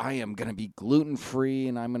 But I am gonna be gluten free,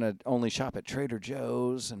 and I'm gonna only shop at Trader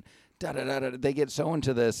Joe's, and da da da da. They get so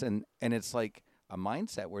into this, and it's like a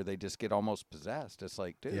mindset where they just get almost possessed. It's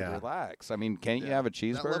like, dude, Yeah. relax. I mean, can't you Yeah. have a That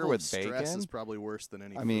cheeseburger level with of stress bacon? is probably worse than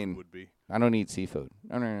any I mean, food would be. I don't eat seafood.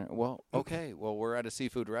 No. Well, okay. Well, we're at a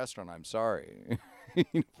seafood restaurant. I'm sorry.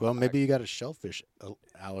 Well, maybe you got a shellfish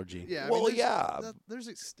allergy. Yeah. Well, there's, yeah. There's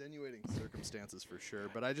extenuating circumstances for sure,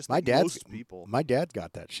 but I just My think dad's most people. My dad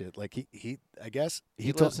got that shit. Like he I guess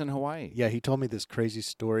He told- lives in Hawaii. Yeah, he told me this crazy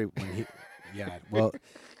story when he. Yeah, well,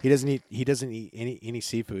 he doesn't eat any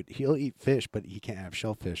seafood. He'll eat fish, but he can't have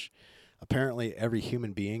shellfish. Apparently, every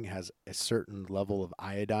human being has a certain level of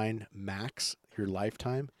iodine max your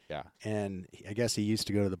lifetime. Yeah. And I guess he used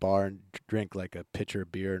to go to the bar and drink like a pitcher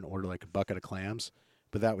of beer and order like a bucket of clams,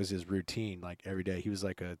 but that was his routine. Like every day, he was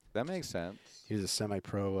That makes sense. he was a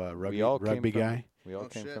semi-pro We all rugby came from, guy. We all Oh,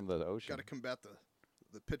 came shit. from the ocean. Got to combat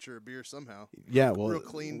the pitcher of beer somehow. Yeah, well, Real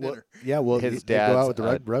clean well, dinner. Yeah, well, His they dad's go out with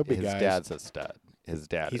the rugby his guys. dad's a stud. His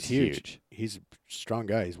dad He's is huge. He's a strong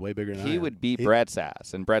guy. He's way bigger than I He am. would beat Brett's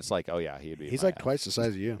ass, and Brett's like, "Oh yeah, he'd beat." He's my like ass. twice the size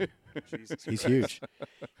of you. Jesus He's Christ. huge.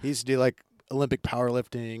 He used to do like Olympic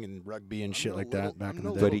powerlifting and rugby and I'm shit no like little- that back I'm in no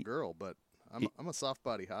the day. little he- girl, but I'm a soft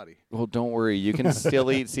body hottie. Well, don't worry. You can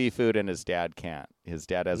still eat seafood, and his dad can't. His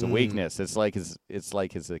dad has a Mm. weakness. It's like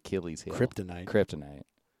his Achilles heel. Kryptonite. Kryptonite.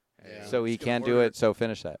 Yeah. So We're he just gonna can't do order- it. So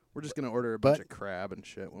finish that. We're just gonna order a But- bunch of crab and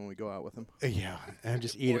shit when we go out with him. Yeah, and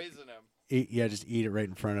just eat it. him. Just eat it right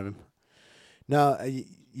in front of him. No,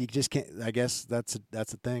 you just can't. I guess that's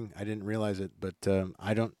a thing. I didn't realize it, but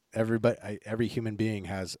I don't. Every human being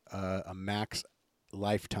has a max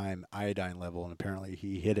lifetime iodine level, and apparently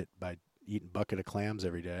he hit it by eating a bucket of clams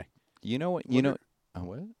every day. You know what? You know Wonder-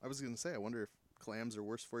 what? I was gonna say, I wonder if clams are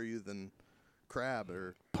worse for you than crab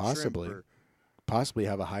or Possibly. shrimp or Possibly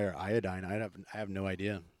have a higher iodine. I have no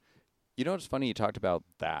idea. You know what's funny? You talked about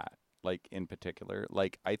that, like in particular.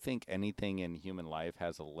 Like I think anything in human life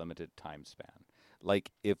has a limited time span.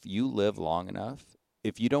 Like if you live long enough,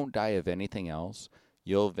 if you don't die of anything else,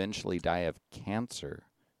 you'll eventually die of cancer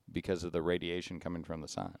because of the radiation coming from the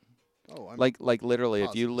sun. oh, I'm Like literally,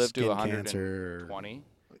 if you positive. live to Skin 120, cancer.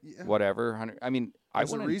 yeah. whatever, 100. I mean, I There's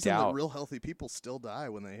a wouldn't reason doubt that real healthy people still die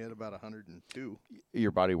when they hit about 102.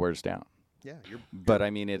 your body wears down. Yeah, But I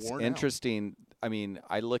mean, it's worn out. interesting. I mean,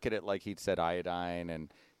 I look at it like he said iodine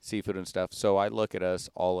and seafood and stuff. So I look at us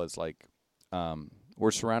all as like we're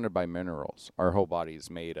surrounded by minerals. Our whole body is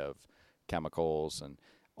made of chemicals and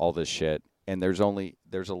all this shit. And there's a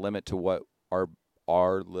limit to what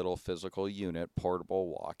our little physical unit, portable,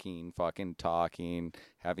 walking, fucking talking,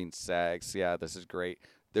 having sex. Yeah, this is great.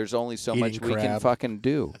 There's only so Eating much we can crab. fucking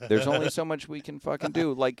do. There's only so much we can fucking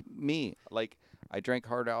do. Like me, like I drank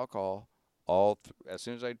hard alcohol as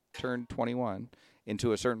soon as I turned 21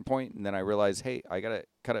 into a certain point, and then I realized, hey, I gotta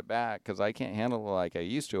cut it back because I can't handle it like I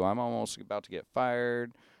used to. I'm almost about to get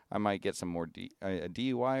fired. I might get some more a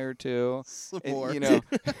DUI or two. Some And, more. you know,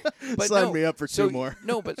 but Sign no, me up for so, two more.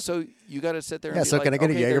 No, but so you got to sit there. Yeah. And be So like, can I get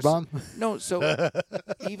okay, a Jaeger there's- bomb? No. So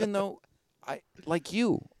even though like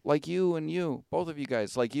you and you, both of you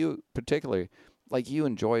guys, like you particularly, like you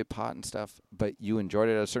enjoy pot and stuff, but you enjoyed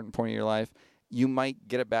it at a certain point in your life. You might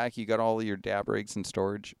get it back. You got all of your dab rigs in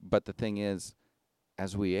storage. But the thing is,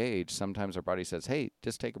 as we age, sometimes our body says, hey,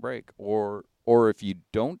 just take a break. Or if you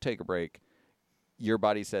don't take a break, your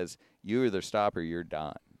body says, you either stop or you're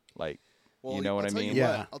done. Like, well, you know what I mean?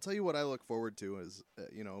 Yeah. I'll tell you what I look forward to is,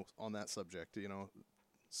 on that subject,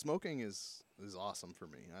 smoking is awesome for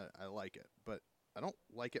me. I like it, but I don't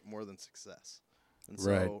like it more than success. And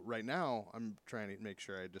so right now I'm trying to make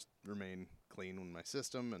sure I just remain clean in my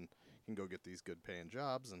system and can go get these good paying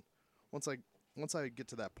jobs. And once I get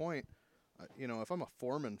to that point, if I'm a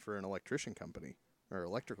foreman for an electrician company or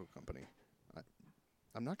electrical company,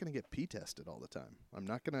 I'm not going to get pee tested all the time. I'm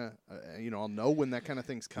not going to, I'll know when that kind of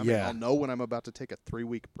thing's coming. Yeah. I'll know when I'm about to take a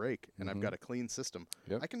 3-week break and I've got a clean system.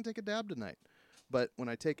 Yep. I can take a dab tonight. But when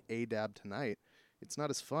I take a dab tonight, it's not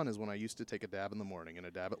as fun as when I used to take a dab in the morning and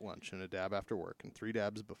a dab at lunch and a dab after work and 3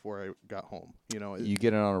 dabs before I got home. You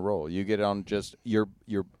get it on a roll. You get on just you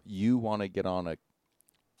want to get on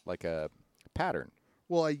a pattern.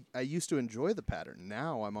 Well, I used to enjoy the pattern.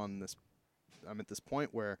 Now I'm at this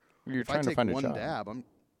point where You're if trying I to take find a one job. dab,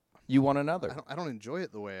 You want another. I don't enjoy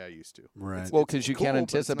it the way I used to. Right. Well, It's because you cool, can't but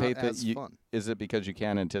it's not anticipate that as you. fun. Is it because you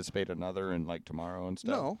can't anticipate another and like tomorrow and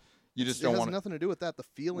stuff? No, You just it don't has want. nothing to do with that. The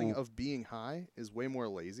feeling Well- of being high is way more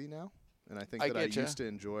lazy now, and I think I that I getcha. used to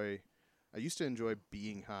enjoy. I used to enjoy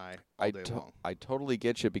being high all day long. I totally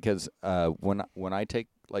get you because when I take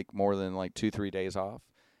like more than like 2-3 days off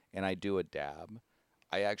and I do a dab,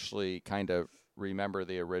 I actually kind of remember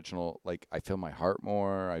the original. Like I feel my heart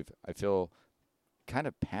more. I feel kind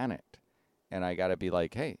of panicked, and I got to be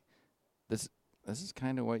like, hey, this is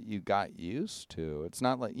kind of what you got used to. It's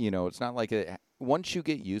not like it's not like once you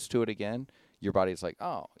get used to it again, your body's like,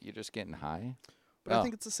 oh, you're just getting high. But I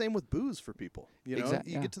think it's the same with booze for people. You yeah.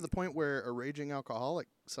 get to the point where a raging alcoholic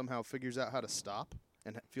somehow figures out how to stop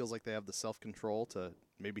and feels like they have the self-control to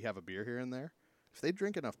maybe have a beer here and there. If they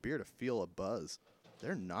drink enough beer to feel a buzz,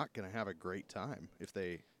 they're not going to have a great time if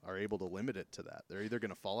they are able to limit it to that. They're either going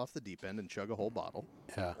to fall off the deep end and chug a whole bottle,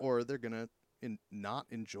 or they're going to not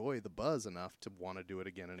enjoy the buzz enough to want to do it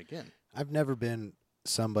again and again. I've never been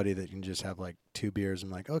somebody that can just have like 2 beers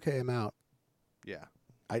and I'm like, okay, I'm out. Yeah.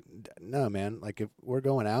 No, man. Like if we're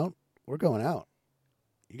going out, we're going out.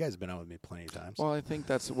 You guys have been out with me plenty of times. Well, I think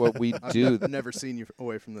that's what we do. I've never seen you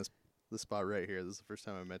away from this spot right here. This is the first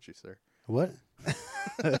time I met you, sir. What?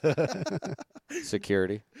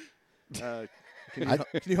 Security. Can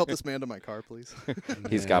you help this man to my car, please?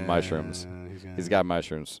 He's got mushrooms. He's got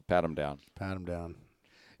mushrooms. Pat him down. Pat him down.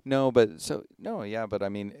 No, but I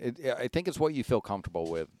mean, I think it's what you feel comfortable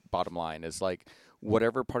with. Bottom line is like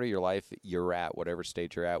whatever part of your life you're at, whatever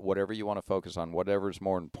stage you're at, whatever you want to focus on, whatever's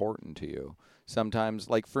more important to you. Sometimes,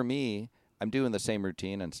 like for me, I'm doing the same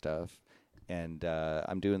routine and stuff, and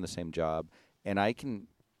I'm doing the same job, and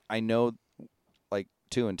I know, like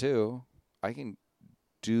 2 and 2, I can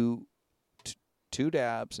do 2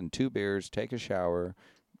 dabs and 2 beers, take a shower,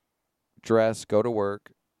 dress, go to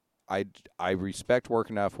work. I respect work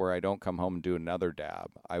enough where I don't come home and do another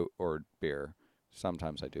dab or beer.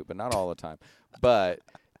 Sometimes I do, but not all the time. But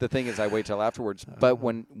the thing is, I wait till afterwards. But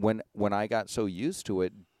when I got so used to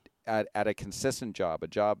it, at a consistent job,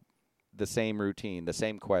 the same routine, the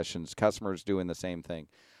same questions, customers doing the same thing,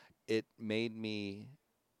 it made me,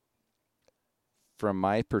 from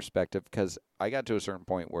my perspective, because I got to a certain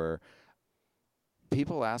point where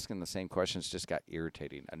people asking the same questions just got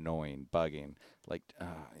irritating, annoying, bugging, like,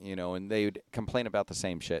 and they would complain about the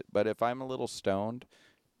same shit. But if I'm a little stoned,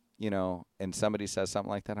 and somebody says something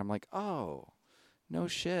like that, I'm like, oh, no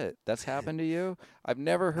shit, that's happened to you? I've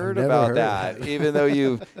never heard about that. Even though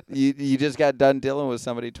you just got done dealing with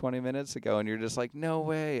somebody 20 minutes ago, and you're just like, no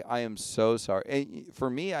way, I am so sorry. And for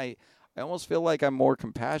me, I almost feel like I'm more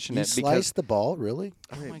compassionate. You sliced the ball, really?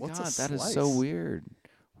 Oh my what's God, a that is slice? so weird.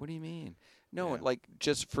 What do you mean? No, Yeah. like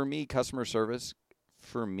just for me, customer service,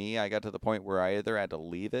 for me, I got to the point where I either had to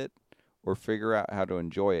leave it or figure out how to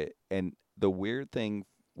enjoy it. And the weird thing,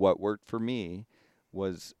 what worked for me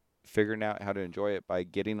was figuring out how to enjoy it by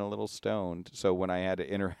getting a little stoned. So when I had to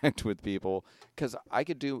interact with people, because I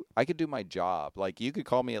could do my job. Like you could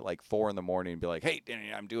call me at like 4 a.m. and be like, hey,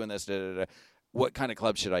 Danny, I'm doing this. Da, da, da. What kind of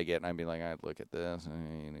club should I get? And I'd be like, I'd look at this.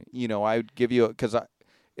 I would give you, because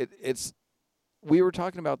it's, we were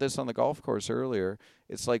talking about this on the golf course earlier.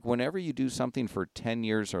 It's like whenever you do something for 10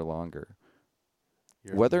 years or longer,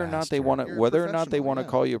 whether or not they want to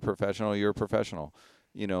call you a professional, you're a professional.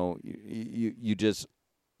 You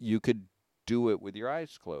could do it with your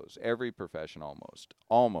eyes closed. Every profession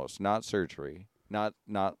almost, not surgery, Not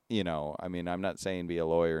I mean, I'm not saying be a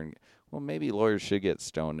lawyer and well, maybe lawyers should get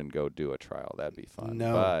stoned and go do a trial. That'd be fun.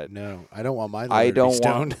 No, but no, I don't want my lawyer to be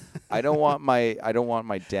stoned. I don't want my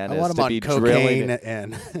dentist I want him to on be cocaine drilling.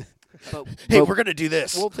 and But, hey, but- we're gonna do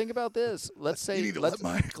this. Well, think about this. Let's say you need to let's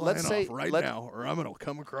let my client let's say off right let- now, or I'm gonna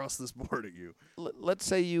come across this board at you. let's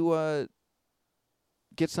say you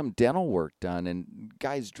get some dental work done and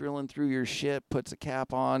guy's drilling through your shit, puts a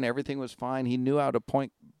cap on, everything was fine. He knew how to push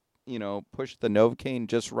the Novocaine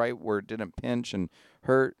just right where it didn't pinch and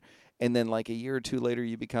hurt. And then like a year or two later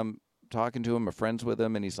you become talking to him or friends with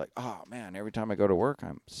him and he's like, "Oh man, every time I go to work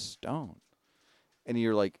I'm stoned." And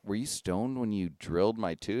you're like, "Were you stoned when you drilled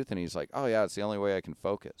my tooth?" And he's like, "Oh yeah, it's the only way I can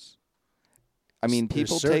focus." I mean, There's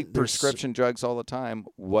people certain- take there's prescription drugs all the time.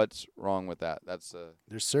 What's wrong with that? That's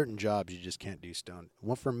There's certain jobs you just can't do stoned.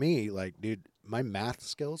 Well, for me, like, dude, my math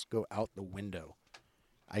skills go out the window.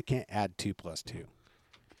 I can't add 2 + 2.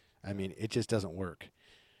 I mean, it just doesn't work.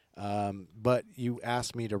 But you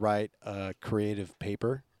asked me to write a creative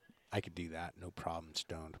paper, I could do that, no problem,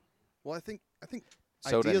 stoned. Well, I think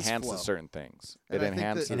so it ideas enhances flow. certain things. And It I think that-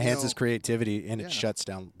 enhances. You Enhances know, creativity and yeah. it shuts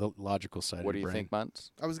down the logical side What of do the you brain. think,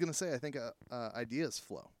 Muntz? I was gonna say I think ideas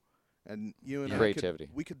flow, and you and Creativity.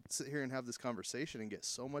 we could sit here and have this conversation and get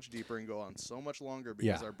so much deeper and go on so much longer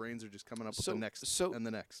because Yeah. our brains are just coming up with So- the next so- and the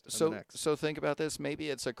next and So, the next. so think about this. Maybe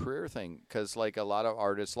it's a career thing because, like, a lot of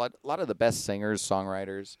artists, a lot of the best singers,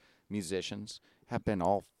 songwriters, musicians have been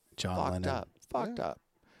all John fucked Lennon. up.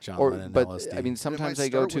 John Or, Lennon, but LSD. I mean, And it sometimes might they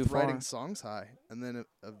go start too with far. writing songs high, and then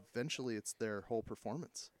eventually it's their whole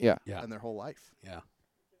performance Yeah, yeah, and their whole life. yeah.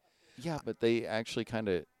 yeah, but they actually kind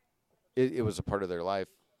of, it was a part of their life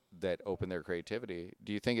that opened their creativity.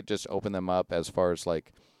 Do you think it just opened them up as far as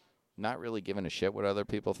like not really giving a shit what other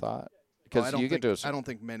people thought? Because I don't you think, get to I don't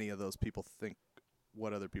think many of those people think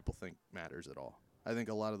what other people think matters at all. I think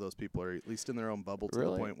a lot of those people are at least in their own bubble to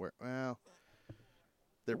Really? the point where, well,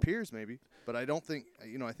 their peers maybe, but I don't think,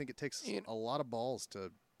 I think it takes a lot of balls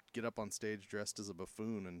to get up on stage dressed as a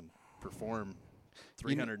buffoon and perform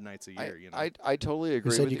 300 nights a year. I totally You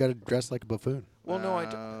agree said with you got to dress like a buffoon. Well, no,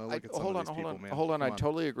 look at some hold of on, these hold people, on, man. hold on. Come I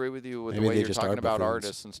totally agree with you with Maybe the way they you're just talking are about buffoons.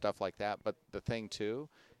 artists and stuff like that. But the thing too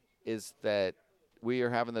is that we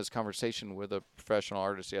are having this conversation with a professional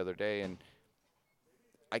artist the other day, and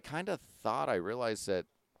I kind of thought I realized that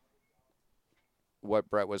what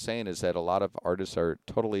Brett was saying is that a lot of artists are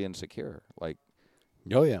totally insecure, like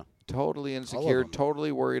Oh, yeah. totally insecure, them.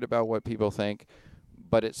 totally worried about what people think.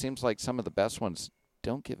 But it seems like some of the best ones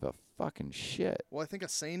don't give a fucking shit. Well, I think a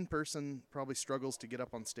sane person probably struggles to get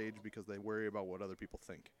up on stage because they worry about what other people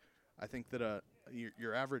think. I think that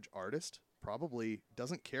your average artist probably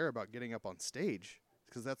doesn't care about getting up on stage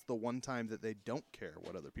because that's the one time that they don't care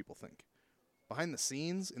what other people think. Behind the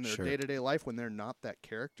scenes in their Sure. day-to-day life when they're not that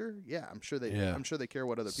character, I'm sure they care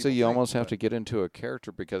what other people So you think, almost have but to get into a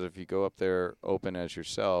character because if you go up there open as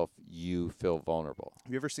yourself, you feel vulnerable.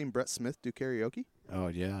 Have you ever seen Brett Smith do karaoke? Oh,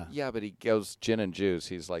 yeah. Yeah, but he goes gin and juice.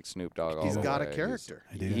 He's like Snoop Dogg all He's the got way. a character.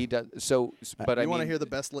 I do. He does. So, but I you mean, want to hear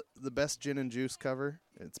the best gin and juice cover?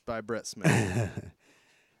 It's by Brett Smith.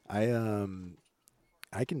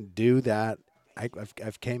 I can do that.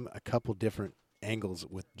 I've came a couple different angles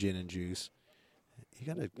with gin and juice. You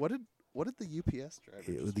gotta. What did the UPS driver?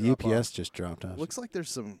 just The drop UPS off? just dropped off. Looks like there's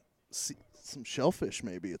some shellfish.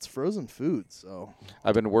 Maybe it's frozen food. So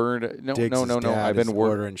I've been worried. No. Diggs' I've dad been is worried.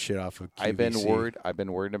 ordering shit off of QVC. I've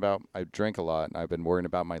been worried about. I drink a lot, and I've been worried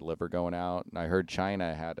about my liver going out. And I heard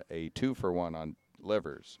China had a 2-for-1 on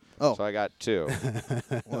livers. Oh. So I got 2.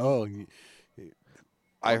 Oh,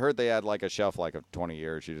 I heard they had like a shelf life of 20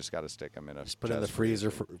 years. You just got to stick them in a. just put it in the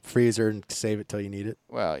chest freezer and save it till you need it.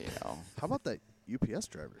 Well, how about that UPS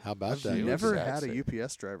driver? How about She that? I've was never had sexy. a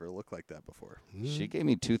UPS driver look like that before. she gave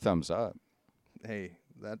me 2 thumbs up. Hey,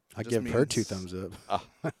 that I just give her 2 means- thumbs up.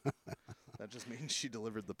 That just means she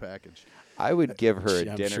delivered the package. I would give her a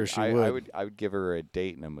I'm dinner. sure she I would. would give her a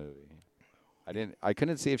date in a movie. I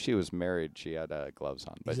couldn't see if she was married. She had gloves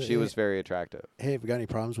on, but Is it- she was very attractive. Hey, if we got any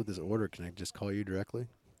problems with this order, can I just call you directly?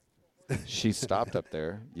 She stopped up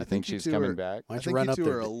there. You I think you she's two coming are- back? Why I don't you think run you up two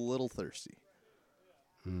there? are a little thirsty.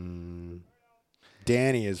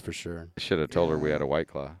 Danny is for sure. Should have told her we had a White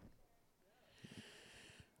Claw.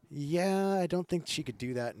 Yeah, I don't think she could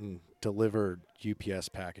do that and deliver UPS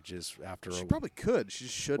packages after She a. probably could. She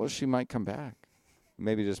should. Well, she might come back.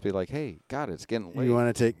 Maybe just be like, "Hey, God, it's getting late." You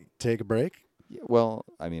want to take a break? Yeah, well,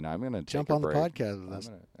 I mean, I'm gonna Jump take a on the break. podcast with us.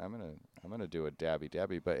 I'm gonna do a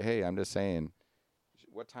dabby. But hey, I'm just saying.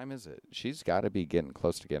 What time is it? She's got to be getting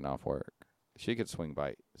close to getting off work. She could swing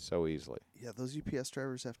by so easily. Yeah, those UPS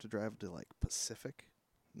drivers have to drive to like Pacific.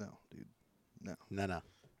 No, dude. No.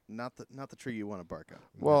 Not the tree you want to bark at.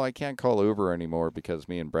 Well, I can't call Uber anymore because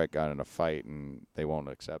me and Brett got in a fight and they won't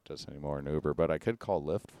accept us anymore in Uber. But I could call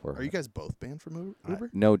Lyft for Are you guys both banned from Uber?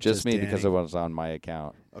 No, just Just me because it Danny. was on my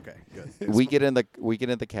account. Okay, good. We get in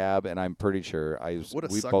the cab and I'm pretty sure Would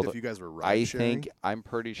have we sucked both. if you guys were ride I sharing. think I'm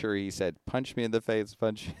pretty sure he said, "Punch me in the face,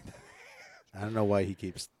 punch me." I don't know why he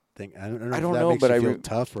keeps thinking. I don't know. I if don't that know, makes but you I feel re-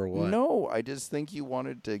 tough or what. No, I just think you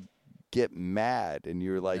wanted to get mad and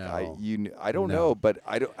you're like, No. I don't No. know, but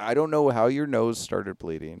I don't know how your nose started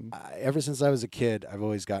bleeding. Ever since I was a kid, I've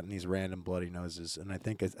always gotten these random bloody noses, and I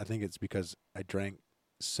think it's because I drank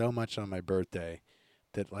so much on my birthday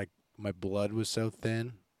that like my blood was so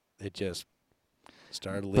thin, it just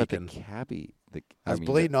started leaking. But the cabbie, I was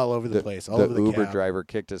bleeding all over the place, all the over the Uber cab. driver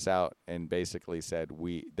kicked us out and basically said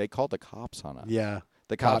they called the cops on us. Yeah,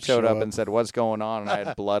 The cop Cops showed show up up. and said, "What's going on?" And I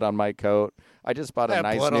had blood on my coat. I just bought I a had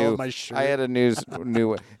nice blood all new. over my shirt. I had a new,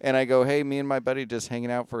 and I go, "Hey, me and my buddy just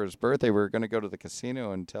hanging out for his birthday. We were going to go to the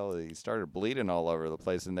casino until he started bleeding all over the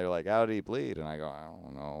place." And they're like, "How did he bleed?" And I go, "I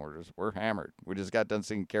don't know. We're hammered. We just got done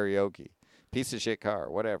singing karaoke. Piece of shit car,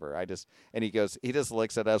 whatever." And he just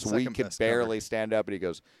looks at us. We Second could best barely stand up, and he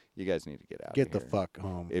goes, "You guys need to get out. get of the here. fuck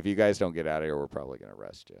home. If you guys don't get out of here, we're probably going to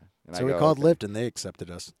arrest you." And So I we go, called "Okay." Lyft, and they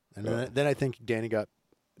accepted us. And then I think Danny got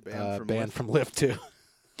Banned banned from from Lyft too.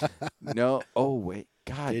 No. Oh wait.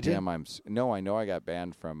 God Did you? damn. No. I know I got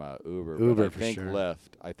banned from Uber. Uber, but I for think sure. Lyft.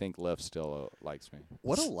 I think Lyft still likes me.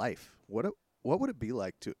 What a life! What would it be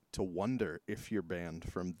like to wonder if you're banned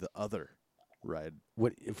from the other ride?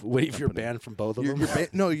 What if you're Company. banned from both of You're, them?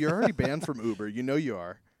 no, you're already banned from Uber. You know you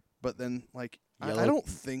are, but then like I Yellow- don't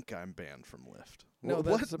think I'm banned from Lyft. No, What-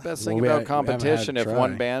 that's the best Well, thing we about haven't had competition. to If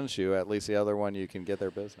one try. bans you, at least the other one you can get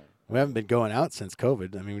their business. We haven't been going out since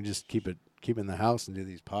COVID. I mean, we just keep in the house and do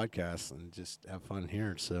these podcasts and just have fun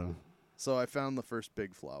here. So, So I found the first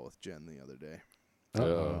big flaw with Jen the other day.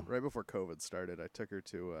 uh-oh. Right before COVID started, I took her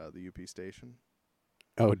to the UP station.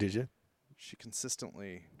 Oh, did you? She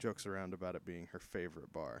consistently jokes around about it being her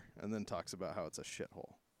favorite bar, and then talks about how it's a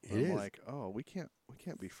shithole. It I'm is. like, oh, we can't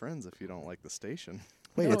be friends if you don't like the station.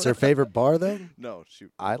 Wait, it's her favorite bar though? No, she.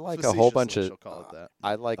 I like a whole bunch facetiously, of. She'll call it that.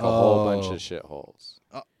 I like a whole bunch Oh. of shitholes.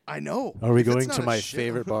 I know. Are we If it's going not to a my shit-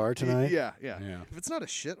 favorite bar tonight? Yeah. Yeah. If it's not a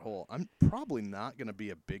shithole, I'm probably not going to be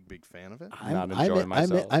a big fan of it. Not enjoying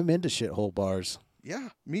myself. I'm into shithole bars. Yeah,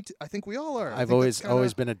 me too. I think we all are. I I've think always that's kinda-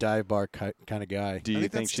 always been a dive bar kind of guy. Do I you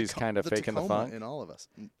think that's she's Taco- kind of faking the Tacoma funk? in all of us?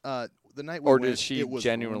 The night we Or went, does she it was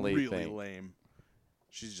genuinely really think- lame.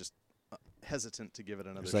 She's just hesitant to give it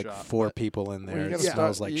another There's like shot. 4 but people in Well, there. you It gotta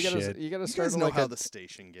smells start- like you gotta, shit. You got to You start guys know like how a, the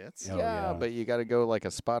station gets. Oh, yeah, yeah. but you got to go like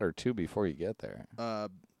a spot or two before you get there.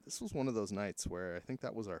 This was one of those nights where I think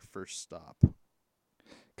that was our first stop.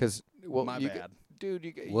 Because My bad. Dude,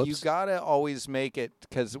 you Whoops. gotta always make it.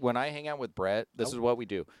 Because when I hang out with Brett, this is what we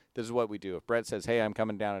do. If Brett says, "Hey, I'm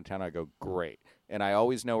coming down to town," I go, "Great," and I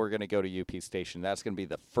always know we're gonna go to UP Station. That's gonna be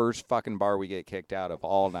the first fucking bar we get kicked out of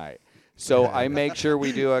all night. So I make sure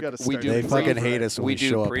we do Gotta we start do They the fucking pre- hate us when we we show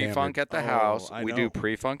do up pre-funk hammered. at the Oh, house. I We know. do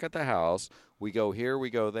pre-funk at the house. We go here,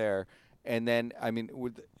 we go there. And then,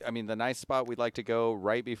 the nice spot we'd like to go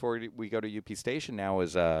right before we go to UP Station now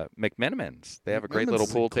is McMenamins. They have a great McMenamins little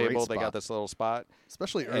is a pool great table. They got spot. this little spot.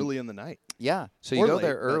 Especially And- early in the night. Yeah. So you Or go late,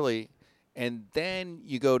 there but- early, and then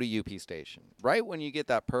you go to UP Station. Right when you get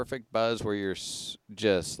that perfect buzz where you're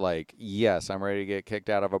just like, yes, I'm ready to get kicked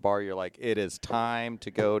out of a bar. You're like, it is time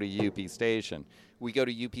to go to UP Station. We go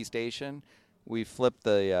to UP Station. We flip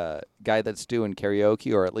the guy that's doing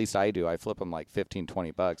karaoke, or at least I do. I flip him like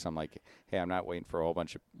 $15-$20. I'm like, hey, I'm not waiting for a whole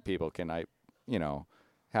bunch of people. Can I,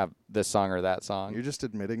 have this song or that song? You're just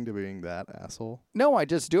admitting to being that asshole. No, I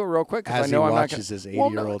just do it real quick because I As he know I'm not watches his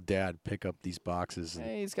 80-year-old dad pick up these boxes. and-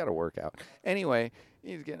 He's got to work out. Anyway,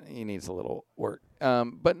 he needs a little work.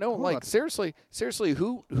 But no, Hold like on. seriously,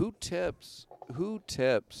 who tips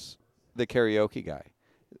the karaoke guy?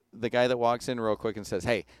 The guy that walks in real quick and says,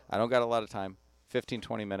 "Hey, I don't got a lot of time.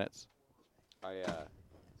 15-20 minutes.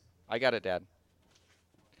 I got it, Dad.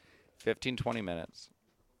 15-20 minutes.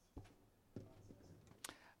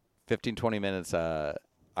 15-20 minutes.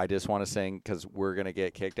 I just want to sing because we're going to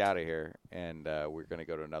get kicked out of here, and we're going to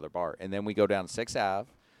go to another bar. And then we go down 6th Ave.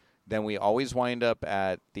 Then we always wind up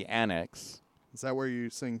at the Annex. Is that where you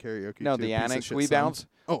sing karaoke? No, to the Piece of Annex. Shit We songs? bounce.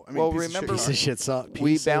 Oh, I mean, Well, piece of shit remember- Piece songs. of shit song.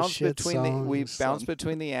 We piece of bounce shit between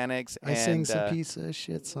songs. the Annex and I sing some piece of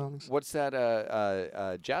shit songs. what's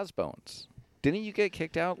that? Jazz Bones. Didn't you get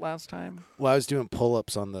kicked out last time? Well, I was doing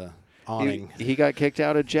pull-ups on the awning. He got kicked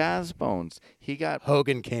out of Jazz Bones. He got.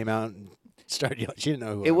 Hogan came out and started yelling. She didn't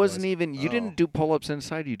know who It I wasn't was. even. You Oh. didn't do pull-ups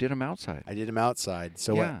inside. You did them outside. I did them outside.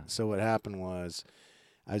 So Yeah. what happened was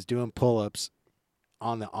I was doing pull-ups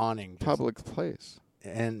on the awning. Public place.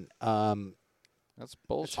 And That's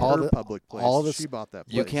bullshit. all Her the- public place. all the- She bought that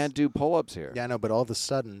place. You can't do pull-ups here. yeah, I know, but all of a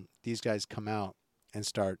sudden these guys come out and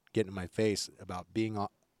start getting in my face about being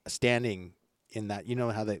standing in that. You know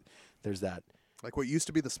how there's that. Like what used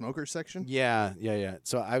to be the smoker section? Yeah.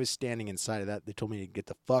 So I was standing inside of that. They told me to get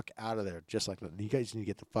the fuck out of there, just like that. You guys need to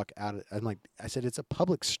get the fuck out of. I said it's a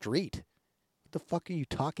public street. What the fuck are you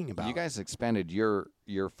talking about? You guys expanded your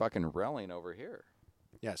fucking railing over here.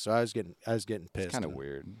 Yeah, so I was getting pissed. It's kind of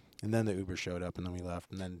weird. And then the Uber showed up, and then we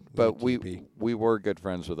left, and then. But went to UP. we were good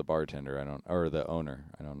friends with the bartender. Or the owner.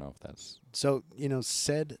 I don't know if that's. So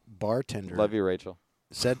said bartender. Love you, Rachel.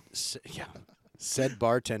 Said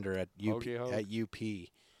bartender at UP. Hoagie ho. At UP.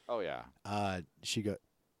 Oh yeah. I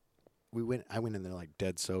went in there like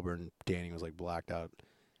dead sober, and Danny was like blacked out.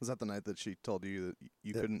 Was that the night that she told you that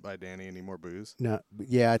you couldn't buy Danny any more booze? No,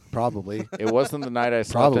 yeah, probably. It wasn't the night I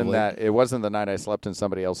slept in Probably. that. It wasn't the night I slept in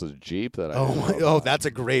somebody else's Jeep that I. didn't know about. That's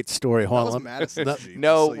a great story. That Hold was on. Madison's No, Jeep,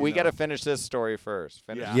 No, just so we you got to know. finish this story first.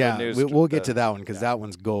 Finish the Yeah, news we'll get to the- that one because that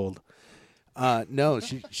one's gold. No,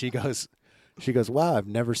 she goes, wow, I've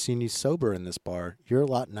never seen you sober in this bar. You're a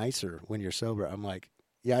lot nicer when you're sober. I'm like,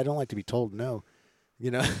 yeah, I don't like to be told no,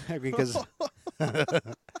 because.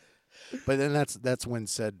 But then that's when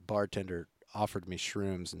said bartender offered me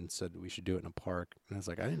shrooms and said we should do it in a park, and I was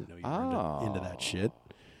like, I didn't know you were into that shit.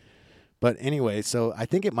 But anyway, so I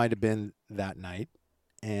think it might have been that night,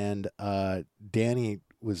 and Danny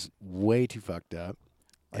was way too fucked up.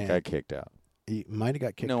 I and got kicked out. He might have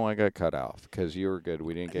got kicked. No, I got cut off because you were good.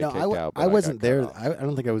 We didn't get No, kicked out. But I wasn't got cut there. off. I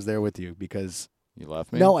don't think I was there with you because You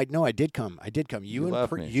left me. no, I did come. You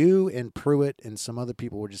left me. You and Pruitt and some other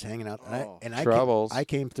people were just hanging out. And I Troubles. I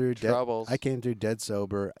came through. Troubles. I came through dead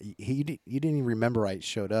sober. You didn't even remember I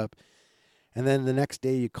showed up, and then the next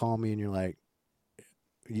day you call me and you're like,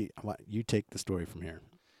 "You take the story from here."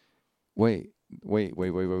 Wait. Do you Are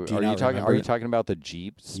you not talking? remember Are you it? talking about the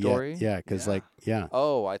Jeep story? Yeah, because yeah.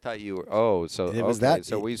 Oh, I thought you were. Oh, so It was okay, that-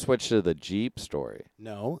 So we switched to the Jeep story.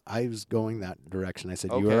 No, I was going that direction. I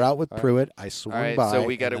said you Okay, were out with all right. Pruitt. I swung All right, by. so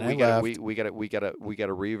we got to and then I left. we got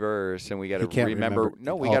to reverse and we got He to can't remember. remember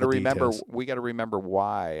No, we all got to the remember. details. We got to remember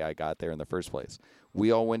why I got there in the first place.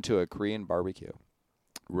 We all went to a Korean barbecue.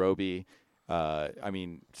 Roby,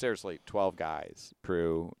 seriously, 12 guys.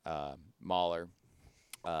 Prue, Mahler,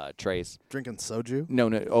 Trace. Drinking soju? No.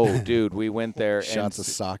 Oh, dude, we went there. Shots and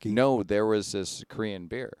of sake. No, there was this Korean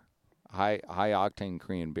beer, high octane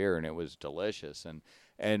Korean beer, and it was delicious.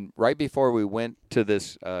 And right before we went to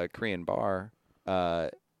this Korean bar,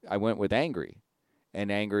 I went with Angry,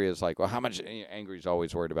 and Angry is like, well, how much? Angry's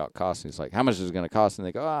always worried about cost. He's like, how much is it going to cost? And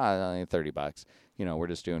they go, only $30. We're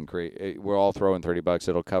just doing we're all throwing $30.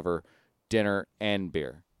 It'll cover dinner and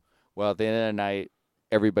beer. Well, at the end of the night,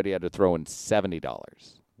 everybody had to throw in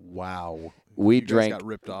 $70. Wow. We You guys drank. got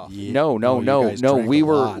ripped off. Yeah. No. you guys drank We a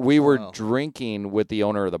were lot. Wow. drinking with the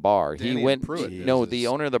owner of the bar. Danny He and went. Pruitt. No, the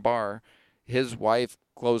Jesus. owner of the bar. His wife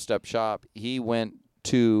closed up shop. He went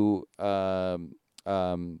to the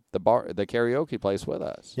bar, the karaoke place with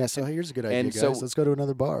us. Yeah, so here's a good idea, And guys. so- Let's go to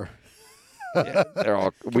another bar. Yeah, they're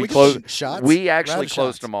all. we We get closed. shots? We actually Round of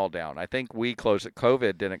closed shots. them all down. I think we closed it.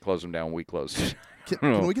 COVID didn't close them down. We closed it.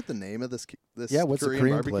 Can we get the name of this Yeah, what's Korean the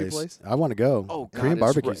Korean barbecue place? I want to go. Oh, Korean God,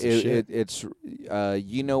 barbecue's the shit. It's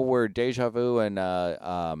where Deja Vu and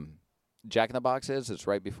Jack in the Box is. It's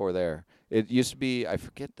right before there. It used to be. I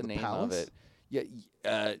forget the name Palace? of it.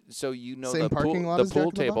 Yeah. So Same the parking pool, lot the as Jack pool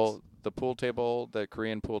in the table, Box? the pool table, the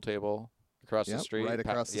Korean pool table across the Yep, street. right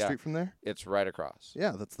across the yeah, street from there? It's right across.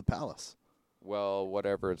 Yeah, that's the Palace. Well,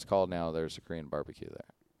 whatever it's called now, there's a Korean barbecue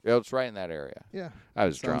there. It's right in that area. Yeah. I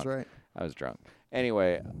was Sounds drunk. right. I was drunk.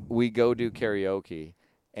 Anyway, we go do karaoke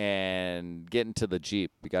and get into the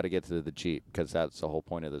Jeep. We got to get to the Jeep because that's the whole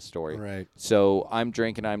point of the story. Right. So I'm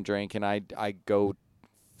drinking. I go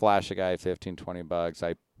flash a guy $15-$20.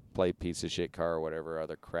 I play piece of shit car or whatever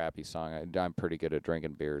other crappy song. I'm pretty good at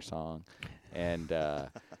drinking beer song. And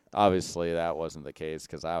obviously that wasn't the case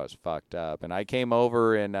because I was fucked up. And I came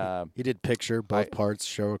over and He did picture both parts,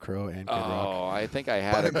 Sheryl Crow and Kid Rock. oh, I think I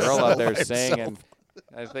had a girl up there singing.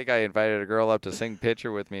 I think I invited a girl up to sing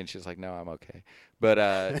picture with me, and she's like, "No, I'm okay." But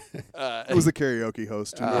It was a karaoke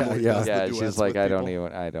host who normally yeah. does the yeah, duets she's like, with I don't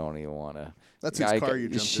people. even want to. That's whose car you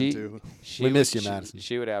jumped into. She We would- miss you, she- Madison.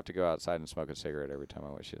 She would have to go outside and smoke a cigarette every time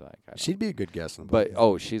I went. She's like, I don't- She'd be a good guest on the but podcast.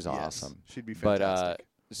 oh, she's Yes, awesome. she'd be But fantastic.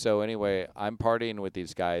 so anyway, I'm partying with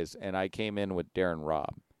these guys, and I came in with Darren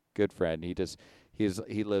Robb, good friend.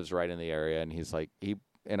 He lives right in the area, and he's like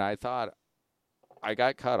and I thought I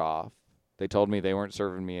got cut off. They told me they weren't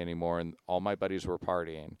serving me anymore, and all my buddies were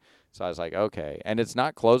partying. So I was like, okay. And it's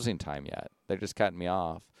not closing time yet. They're just cutting me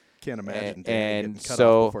off. Can't imagine and getting cut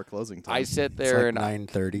so off before closing time. I sit there it's like and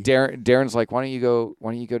 9:30. Darren's like, why don't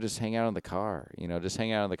you go just hang out in the car? Just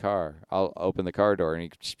hang out in the car. I'll open the car door, and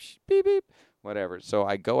he beep beep, whatever. So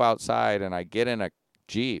I go outside and I get in a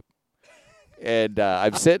Jeep, and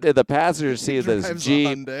I'm sitting in the passenger seat of this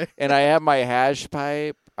Jeep, and I have my hash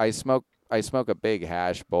pipe. I smoke a big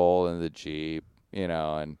hash bowl in the Jeep,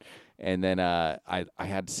 and then I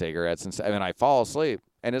had cigarettes and then I fall asleep.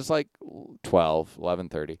 And it's like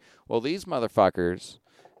 11:30. Well, these motherfuckers,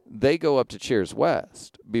 they go up to Cheers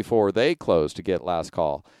West before they close to get last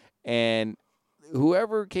call. And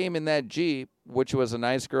whoever came in that Jeep, which was a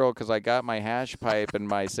nice girl because I got my hash pipe and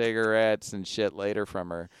my cigarettes and shit later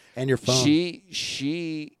from her. And your phone.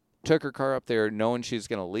 She took her car up there knowing she's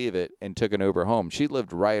going to leave it and took an Uber home. She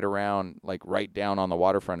lived right down on the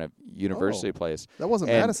waterfront of University Place. That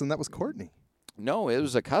wasn't Madison. That was Courtney. No, it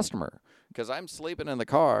was a customer. Because I'm sleeping in the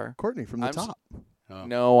car. Courtney from the top.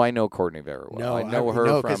 No, I know Courtney very well. No, I know her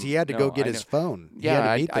No, because he had to go get his phone.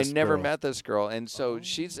 Yeah, I never met this girl. And so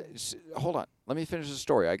hold on. Let me finish the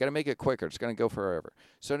story. I got to make it quicker. It's going to go forever.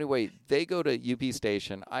 So anyway, they go to UP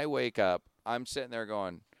Station. I wake up. I'm sitting there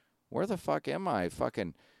going, where the fuck am I?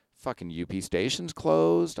 Fucking UP Station's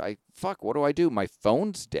closed. What do I do? My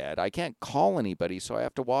phone's dead. I can't call anybody, so I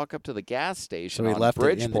have to walk up to the gas station. So he left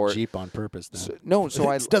Bridgeport. it in the Jeep on purpose. Then.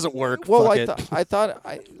 It doesn't work. Well, Fuck I thought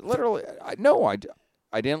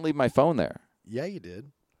I didn't leave my phone there. Yeah, you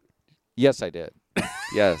did. Yes, I did.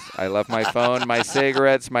 Yes, I left my phone, my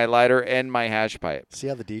cigarettes, my lighter, and my hash pipe. See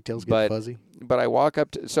how the details get fuzzy? But I walk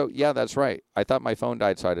up to. So yeah, that's right. I thought my phone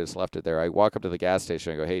died, so I just left it there. I walk up to the gas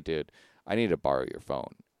station and I go, "Hey, dude, I need to borrow your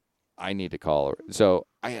phone. I need to call her." So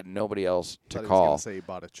I had nobody else to call. I was going to say he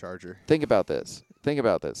bought a charger. Think about this.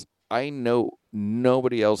 I know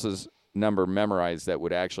nobody else's number memorized that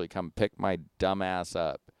would actually come pick my dumb ass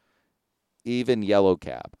up. Even Yellow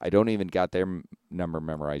Cab. I don't even got their number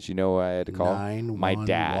memorized. You know who I had to call? 911. My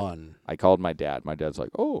dad. I called my dad. My dad's like,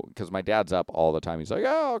 oh, because my dad's up all the time. He's like,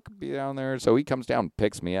 oh, I'll be down there. So he comes down and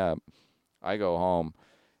picks me up. I go home.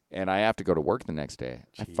 And I have to go to work the next day.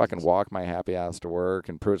 Jesus. I fucking walk my happy ass to work,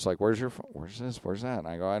 and Pruitt's like, where's your phone? Where's this? Where's that? And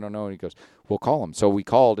I go, I don't know. And he goes, we'll call him. So we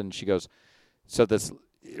called, and she goes, so this,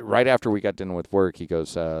 right after we got done with work, he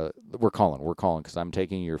goes, we're calling, because I'm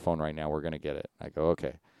taking your phone right now. We're going to get it. I go,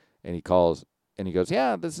 okay. And he calls, and he goes,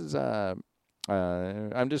 yeah, this is,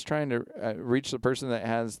 I'm just trying to reach the person that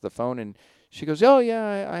has the phone. And she goes, oh,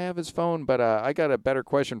 yeah, I have his phone, but I got a better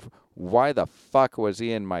question. Why the fuck was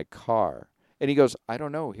he in my car? And he goes, I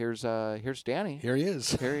don't know. Here's Danny. Here he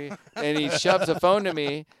is. And he shoves a phone to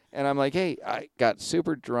me, and I'm like, hey, I got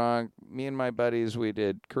super drunk. Me and my buddies, we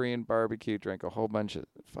did Korean barbecue, drank a whole bunch of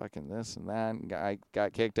fucking this and that. And I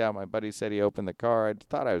got kicked out. My buddy said he opened the car. I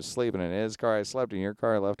thought I was sleeping in his car. I slept in your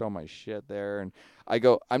car. I left all my shit there. And I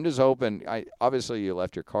go, I'm just hoping. Obviously, you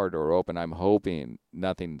left your car door open. I'm hoping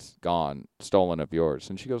nothing's gone, stolen of yours.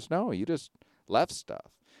 And she goes, no, you just left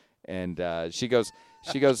stuff. And she goes,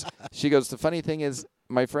 the funny thing is,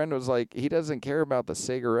 my friend was like, he doesn't care about the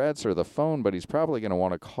cigarettes or the phone, but he's probably going to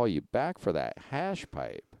want to call you back for that hash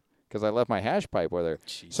pipe because I left my hash pipe with her.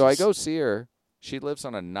 Jesus. So I go see her. She lives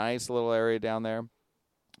on a nice little area down there.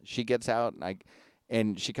 She gets out,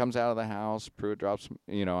 and she comes out of the house. Pruitt drops,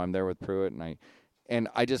 I'm there with Pruitt, and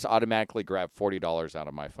I just automatically grab $40 out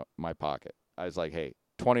of my pocket. I was like, hey,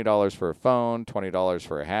 $20 for a phone, $20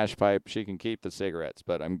 for a hash pipe. She can keep the cigarettes,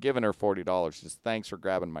 but I'm giving her $40. Just thanks for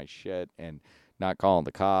grabbing my shit and not calling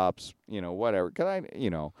the cops, whatever. Cause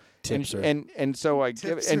tips her. And so I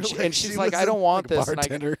give, and she's like, I don't want this.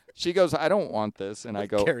 And she goes, I don't want this. And I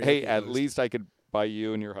go, hey, at least I could buy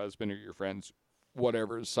you and your husband or your friends,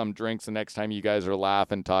 whatever, some drinks the next time you guys are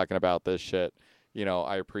laughing, talking about this shit.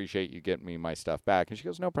 I appreciate you getting me my stuff back. And she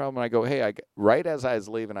goes, no problem. And I go, hey, right as I was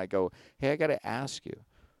leaving, I go, hey, I got to ask you,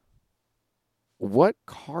 what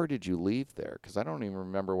car did you leave there? Because I don't even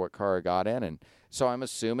remember what car I got in. And so I'm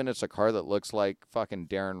assuming it's a car that looks like fucking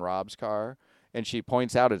Darren Robb's car. And she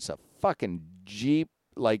points out it's a fucking Jeep,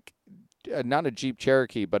 like not a Jeep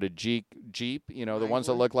Cherokee, but a Jeep, the ones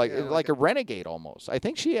that look like a Renegade almost. I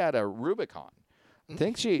think she had a Rubicon. I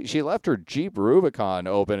think she left her Jeep Rubicon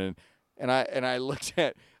open, and I looked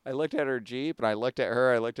at her Jeep, and I looked at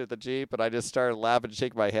her, I looked at the Jeep, and I just started laughing,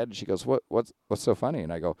 shaking my head, and she goes, what's so funny?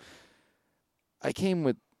 And I go, I came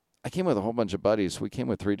with a whole bunch of buddies. We came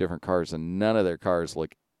with 3 different cars, and none of their cars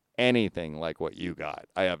look anything like what you got.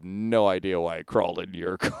 I have no idea why I crawled into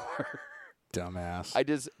your car.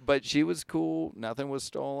 Dumbass. But she was cool. Nothing was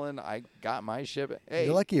stolen. I got my ship. Hey,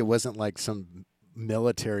 you're lucky it wasn't like some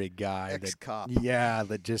military guy. Ex-cop. Yeah,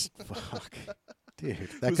 that just fuck. Dude,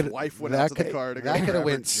 Whose wife went out to the car to go that could grab have her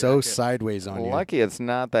went so jacket. sideways on you. Lucky it's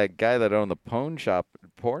not that guy that owned the pawn shop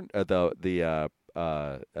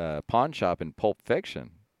in Pulp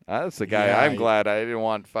Fiction. That's the guy. Yeah, I'm glad I didn't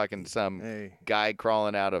want fucking some Hey, guy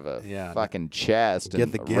crawling out of a Yeah, fucking chest Get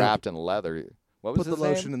and the gimp. wrapped in leather. What was put the his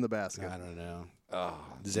name? lotion in the basket. I don't know. Oh,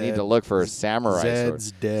 Zed- need to look for a samurai Zed's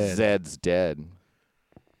sword. dead. Zed's dead.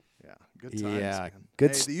 Yeah, good times. Yeah, man. good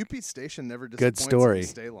Hey, s- the UP station never good disappoints story. if you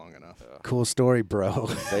stay long enough. Cool story, bro.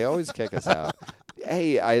 They always kick us out.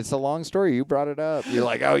 Hey, it's a long story. You brought it up. You're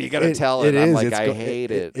like, oh, you got to tell it. It I'm is. like, It's I go-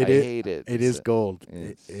 hate it. it I is- hate it. It is So- gold.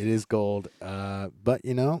 It's- It is gold. But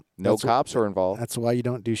you know, No that's wh- cops were involved. That's why you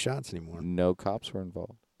don't do shots anymore. No cops were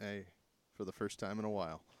involved. Hey, for the first time in a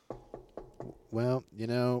while. Well, you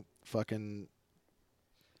know, fucking,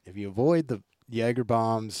 if you avoid the Jaeger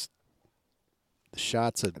bombs, the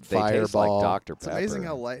shots of They taste Fireball. like Dr. It's Pepper. amazing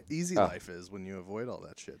how easy Oh. life is when you avoid all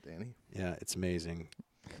that shit, Danny. Yeah, it's amazing.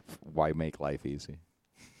 Why make life easy?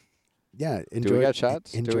 Yeah, enjoy. Do we got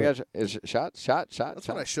shots? Enjoy, Do we got shots? Shot? That's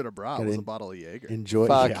what I should have brought Gotta was a en- bottle of Jaeger. enjoy.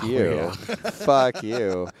 Fuck yeah, you. yeah. Fuck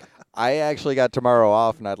you. I actually got tomorrow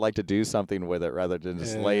off, and I'd like to do something with it rather than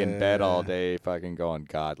just lay in bed all Yeah. day fucking going,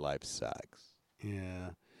 God, life sucks.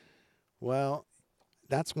 Yeah. Well,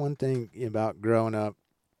 that's one thing about growing up,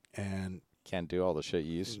 and Can't do all the shit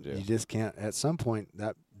you used to do. you just can't. At some point,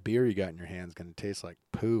 that beer you got in your hand's gonna taste like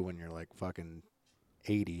poo when you're like fucking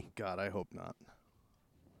 80. God, I hope not.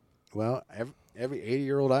 Well, every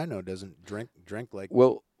 80-year-old I know doesn't drink like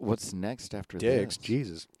Well, what's next after dicks. this?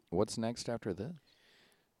 Jesus. What's next after this?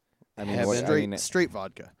 I mean, Heaven. what, Straight, I mean, straight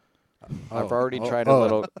vodka. I've already tried a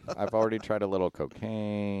little. I've already tried a little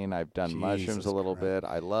cocaine. I've done mushrooms Jesus a little Christ. bit.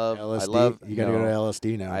 I love. LSD. I love. You gotta no, go to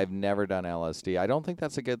LSD now. I've never done LSD. I don't think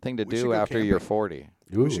that's a good thing to We should do go after you're camping. 40.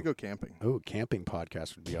 Ooh. We should go camping. Ooh, camping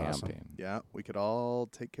podcast would be awesome. Camping. Yeah, we could all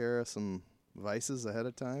take care of some vices ahead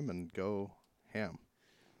of time and go ham.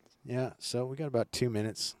 Yeah, so we got about 2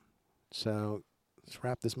 minutes. So let's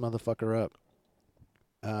wrap this motherfucker up.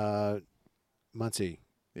 Muncie,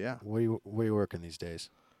 Yeah. where you working these days?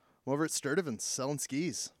 I'm over at Sturdivant's selling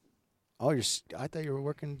skis. Oh, I thought you were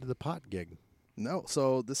working the pot gig. No,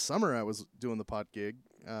 so this summer I was doing the pot gig.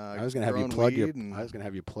 I was gonna have you growing plug your. weed and- I was gonna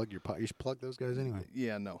have you plug your pot. You should plug those guys anyway.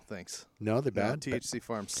 Yeah, no, thanks. No, they're No, bad. THC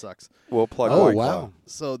Farm sucks. We'll plug. Oh White wow! Claw.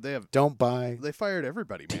 So they Don't buy. fired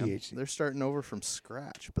everybody, man. THC. They're starting over from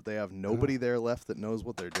scratch, but they have nobody there left that knows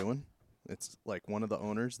what they're doing. It's like one of the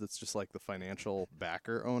owners that's just like the financial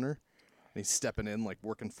backer owner. And he's stepping in like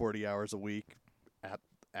working 40 hours a week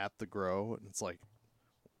at the grow, and it's like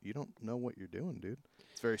you don't know what you're doing, dude.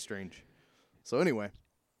 It's very strange. So anyway,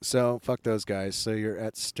 So fuck those guys. So you're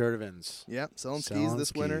at Sturdivant's. yeah, selling skis selling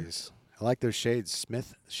this winter. skis. I like those shades,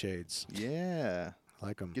 Smith shades. Yeah. I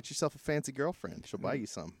like them. Get yourself a fancy girlfriend. She'll buy you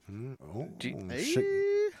some. Oh,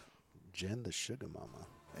 Hey. Jen the sugar mama.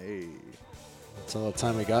 Hey. That's all the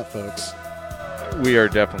time we got, folks. We are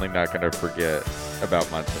definitely not going to forget about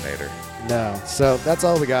Munsonator. No. So that's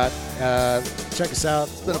all we got. Check us out.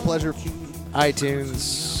 It's been a pleasure.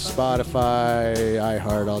 iTunes, Spotify,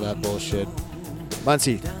 iHeart, all that bullshit.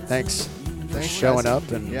 Muncie, thanks for Thanks, showing guys.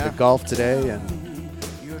 up and Yeah. the golf today. And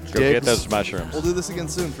Go get Diggs. those mushrooms. We'll do this again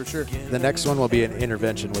soon for sure. The next one will be an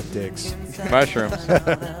intervention with Diggs. Mushrooms.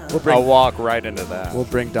 We'll bring I'll walk right into that.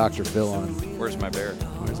 Dr. Phil on. Where's my bear?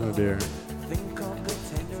 Where's my beer?